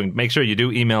things you're doing. Make sure you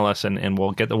do email us, and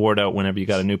we'll get the word out whenever you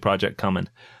got a new project coming.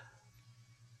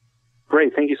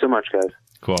 Great. Thank you so much, guys.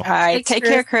 Cool. All right. Thanks, Take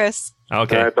Chris. care, Chris.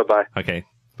 Okay. All right. Bye-bye. Okay.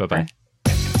 Bye-bye. Bye.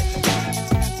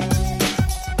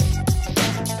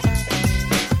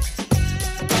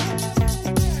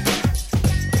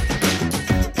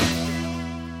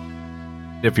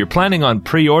 If you're planning on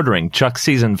pre-ordering Chuck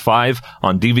Season 5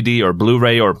 on DVD or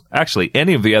Blu-ray, or actually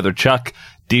any of the other Chuck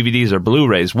DVDs or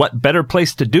Blu-rays, what better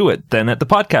place to do it than at the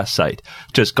podcast site?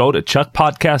 Just go to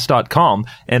chuckpodcast.com,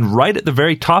 and right at the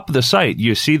very top of the site,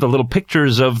 you see the little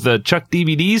pictures of the Chuck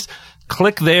DVDs.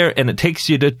 Click there, and it takes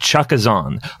you to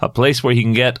Chuckazon, a place where you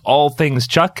can get all things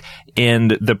Chuck,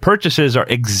 and the purchases are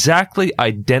exactly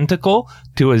identical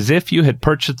to as if you had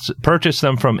purchased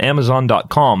them from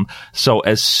Amazon.com. So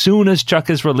as soon as Chuck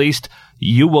is released,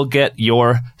 you will get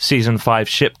your Season 5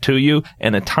 shipped to you,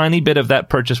 and a tiny bit of that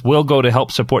purchase will go to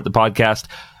help support the podcast,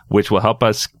 which will help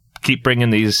us keep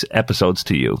bringing these episodes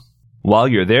to you. While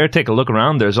you're there, take a look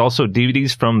around. There's also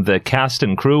DVDs from the cast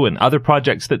and crew and other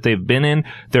projects that they've been in.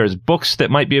 There's books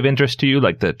that might be of interest to you,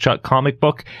 like the Chuck comic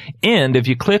book. And if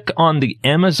you click on the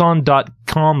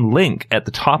Amazon.com link at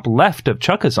the top left of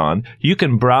Chuckazon, you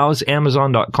can browse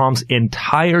Amazon.com's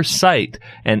entire site,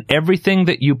 and everything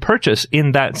that you purchase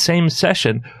in that same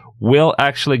session will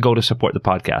actually go to support the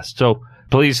podcast. So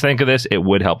please think of this. It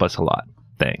would help us a lot.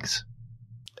 Thanks.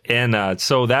 And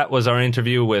so that was our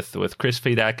interview with Chris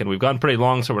Fedak, and we've gone pretty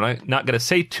long, so we're not going to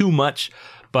say too much,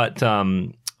 but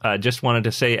I just wanted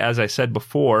to say, as I said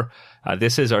before,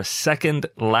 this is our second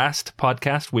last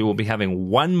podcast. We will be having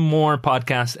one more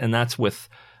podcast, and that's with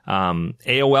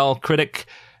AOL critic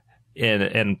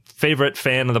and favorite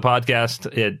fan of the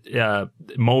podcast,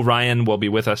 Mo Ryan, will be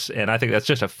with us, and I think that's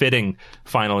just a fitting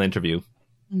final interview.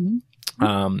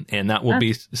 Mm-hmm. And that will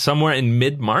be somewhere in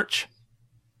mid-March.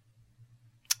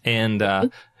 And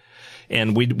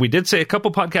we did say a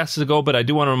couple podcasts ago, but I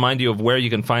do want to remind you of where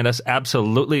you can find us.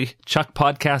 Absolutely.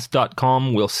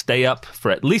 ChuckPodcast.com will stay up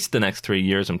for at least the next 3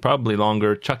 years and probably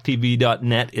longer.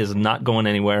 ChuckTV.net is not going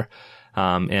anywhere.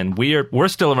 And we're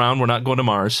still around. We're not going to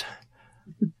Mars.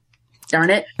 Darn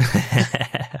it.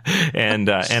 And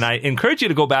I encourage you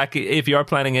to go back if you are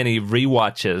planning any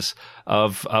rewatches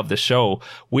of the show.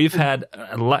 We've had,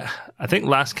 I think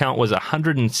last count was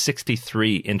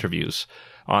 163 interviews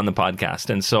on the podcast.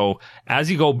 And so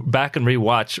as you go back and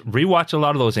rewatch a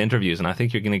lot of those interviews, and I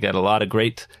think you're going to get a lot of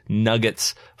great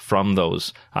nuggets from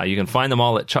those. You can find them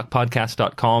all at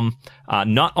chuckpodcast.com.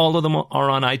 Not all of them are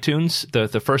on iTunes.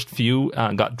 The first few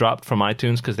got dropped from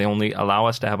iTunes because they only allow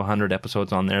us to have 100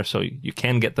 episodes on there. So you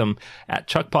can get them at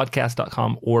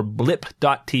chuckpodcast.com or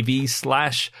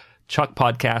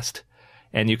blip.tv/chuckpodcast.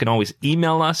 And you can always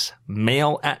email us,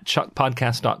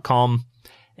 mail@chuckpodcast.com.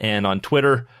 And on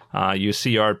Twitter, you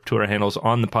see our Twitter handles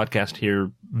on the podcast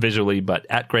here visually, but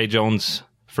at Gray Jones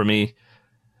for me,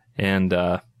 and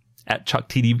at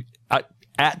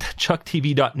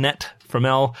ChuckTV.net for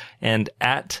Mel, and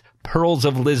at Pearls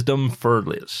of Lisdom for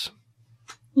Liz.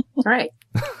 Right.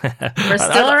 We're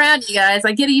still around, you guys.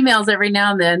 I get emails every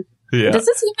now and then. Yeah. Does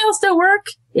this email still work?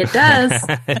 It does.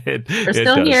 We're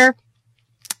still here.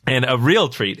 And a real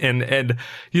treat. And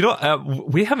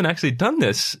we haven't actually done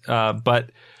this,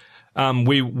 but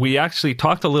we actually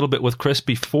talked a little bit with Chris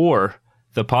before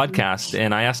the podcast,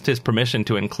 and I asked his permission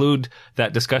to include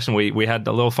that discussion. We had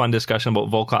a little fun discussion about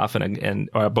Volkov and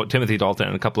about Timothy Dalton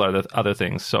and a couple of other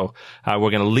things. So we're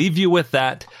going to leave you with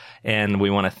that, and we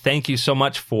want to thank you so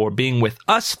much for being with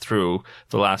us through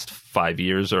the last 5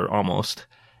 years or almost.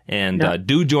 And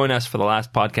do join us for the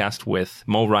last podcast with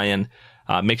Mo Ryan.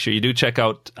 Make sure you do check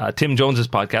out Tim Jones's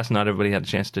podcast. Not everybody had a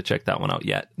chance to check that one out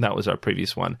yet. That was our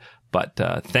previous one. But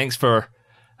thanks for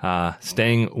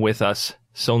staying with us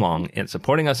so long and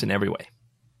supporting us in every way.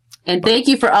 And thank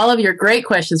you for all of your great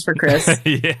questions for Chris.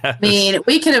 Yes. I mean,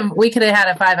 we could have had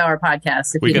a 5-hour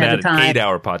podcast if we had the time. An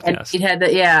 8-hour podcast.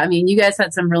 I mean, you guys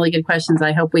had some really good questions.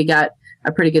 I hope we got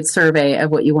a pretty good survey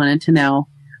of what you wanted to know.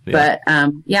 Yeah. But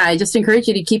I just encourage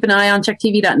you to keep an eye on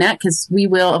ChuckTV.net, because we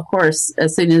will, of course,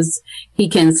 as soon as he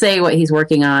can say what he's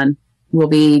working on, we'll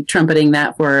be trumpeting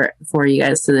that for you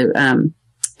guys to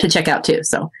check out too.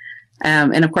 So,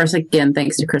 and of course, again,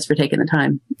 thanks to Chris for taking the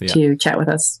time to chat with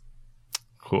us.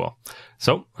 Cool.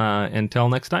 So, until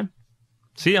next time,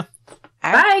 see ya.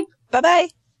 Bye. Bye-bye.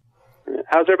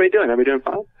 How's everybody doing? Everybody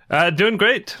doing fine? Doing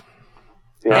great.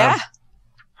 Yeah.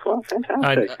 Well,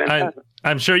 fantastic.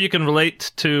 I'm sure you can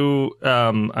relate to,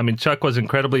 Chuck was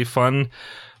incredibly fun,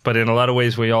 but in a lot of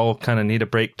ways we all kind of need a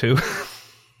break too.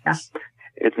 Yeah.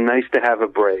 It's nice to have a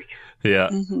break. Yeah.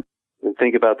 Mm-hmm. And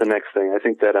think about the next thing. I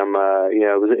think that it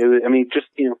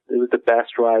was the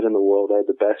best ride in the world. I had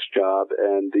the best job,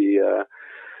 and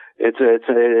it's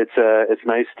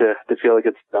nice to feel like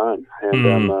it's done. And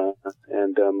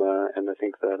I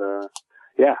think that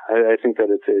I think that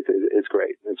it's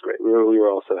great. It's great. We were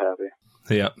all so happy.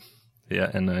 Yeah. Yeah,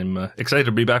 and I'm excited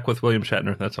to be back with William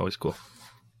Shatner. That's always cool.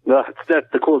 No, that's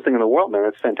the coolest thing in the world, man.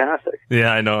 It's fantastic.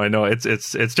 Yeah, I know. It's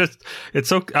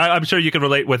so. I'm sure you can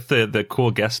relate with the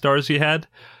cool guest stars you had.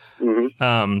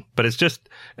 Mm-hmm. But it's just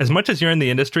as much as you're in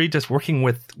the industry, just working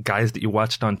with guys that you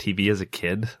watched on TV as a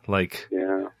kid, like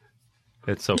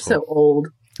it's so cool. So old.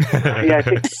 Yeah, I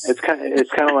think it's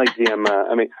kind of like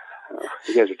the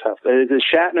you guys are tough. The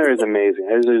Shatner is amazing.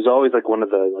 There's always like one of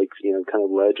the kind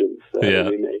of legends that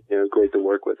we make. Great to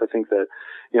work with. I think that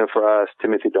for us,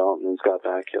 Timothy Dalton and Scott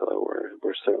Bakula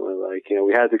were certainly like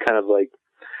we had to kind of like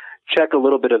check a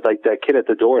little bit of like that kid at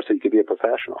the door so you could be a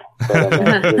professional. But,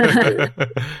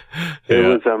 it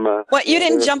was What, you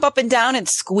didn't jump up and down and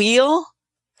squeal?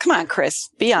 Come on, Chris,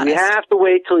 be honest. You have to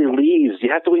wait till he leaves.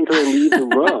 You have to wait until he leaves the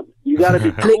room. You got to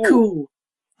be cool.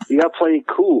 You got to play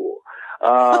cool.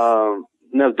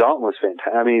 No, Dalton was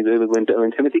fantastic. I mean,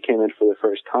 when Timothy came in for the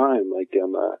first time,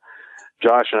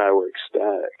 Josh and I were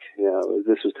ecstatic.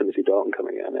 This was Timothy Dalton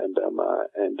coming in,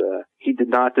 and he did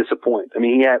not disappoint. I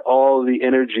mean, he had all the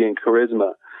energy and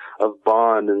charisma of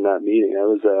Bond in that meeting.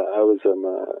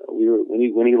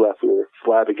 When he left, we were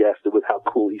flabbergasted with how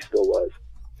cool he still was.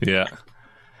 Yeah.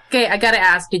 Okay, I got to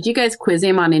ask, did you guys quiz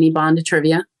him on any Bond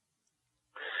trivia?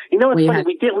 It's funny.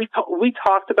 We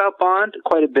talked about Bond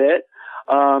quite a bit.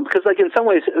 Because like in some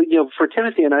ways, for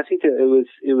Timothy, and I think that it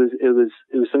was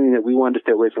something that we wanted to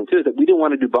stay away from too, is that we didn't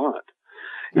want to do Bond,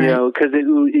 because there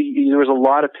was a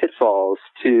lot of pitfalls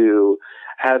to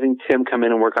having Tim come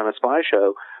in and work on a spy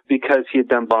show because he had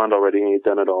done Bond already and he'd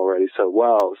done it already so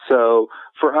well. So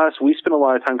for us, we spent a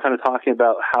lot of time kind of talking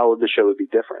about how the show would be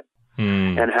different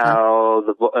and how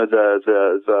the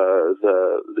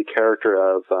character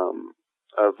of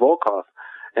Volkov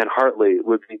and Hartley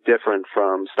would be different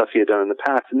from stuff he had done in the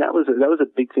past, and that was a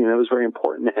big thing that was very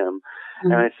important to him.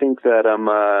 Mm-hmm. And I think that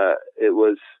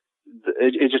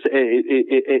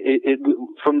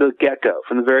from the get-go,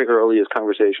 from the very earliest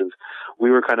conversations, we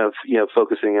were kind of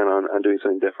focusing in on doing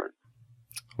something different.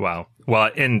 Wow.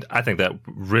 Well, and I think that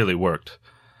really worked.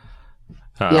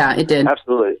 Yeah, it did.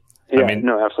 Absolutely. Yeah,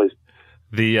 absolutely.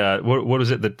 The what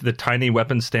was it? The tiny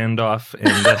weapon standoff and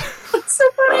It's so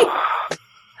funny.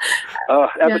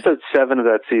 Episode 7 of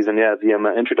that season,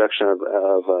 the introduction of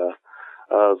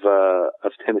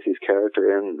Timothy's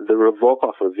character and the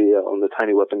Volkov reveal and the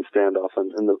tiny weapon standoff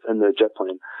in the jet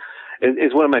plane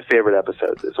is one of my favorite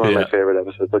episodes. It's one of my favorite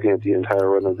episodes, looking at the entire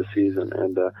run of the season.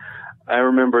 And I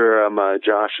remember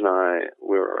Josh and I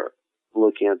were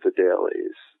looking at the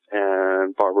dailies,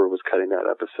 and Barbara was cutting that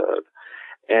episode.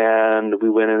 And we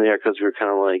went in there because we were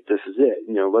kind of like, this is it.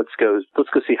 Let's go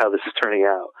see how this is turning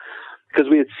out. Because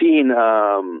we had seen,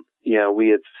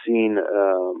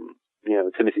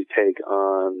 Timothy's take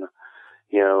on,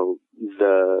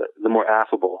 the more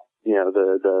affable,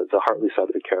 the Hartley side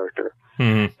of the character.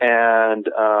 Mm-hmm. And,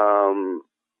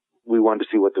 we wanted to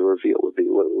see what the reveal would be,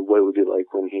 what it would be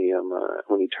like when he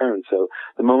turned. So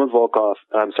the moment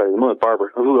Barbara,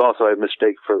 who also I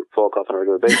mistake for Volkov on a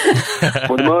regular basis,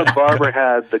 when the moment Barbara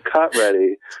had the cut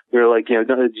ready, we were like,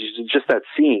 just that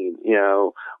scene,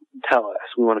 tell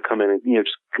us, we want to come in and,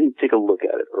 just take a look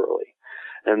at it early.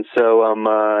 And so,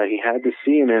 he had the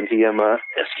scene and he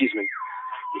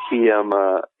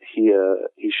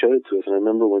showed it to us. And I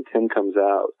remember when Tim comes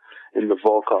out in the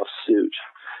Volkov suit,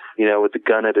 with the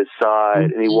gun at his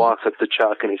side, and he walks up to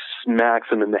Chuck and he smacks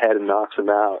him in the head and knocks him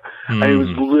out. And it was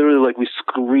literally like we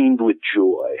screamed with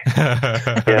joy.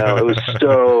 It was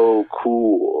so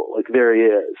cool. Like, there he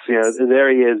is. There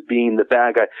he is being the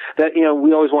bad guy that,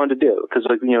 we always wanted to do. Because,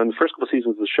 in the first couple of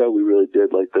seasons of the show, we really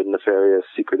did like the nefarious,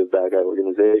 secretive bad guy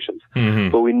organizations. Mm-hmm.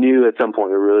 But we knew at some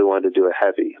point we really wanted to do a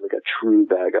heavy, like a true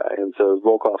bad guy. And so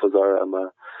Volkov was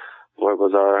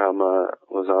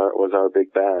our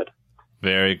big bad.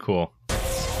 Very cool.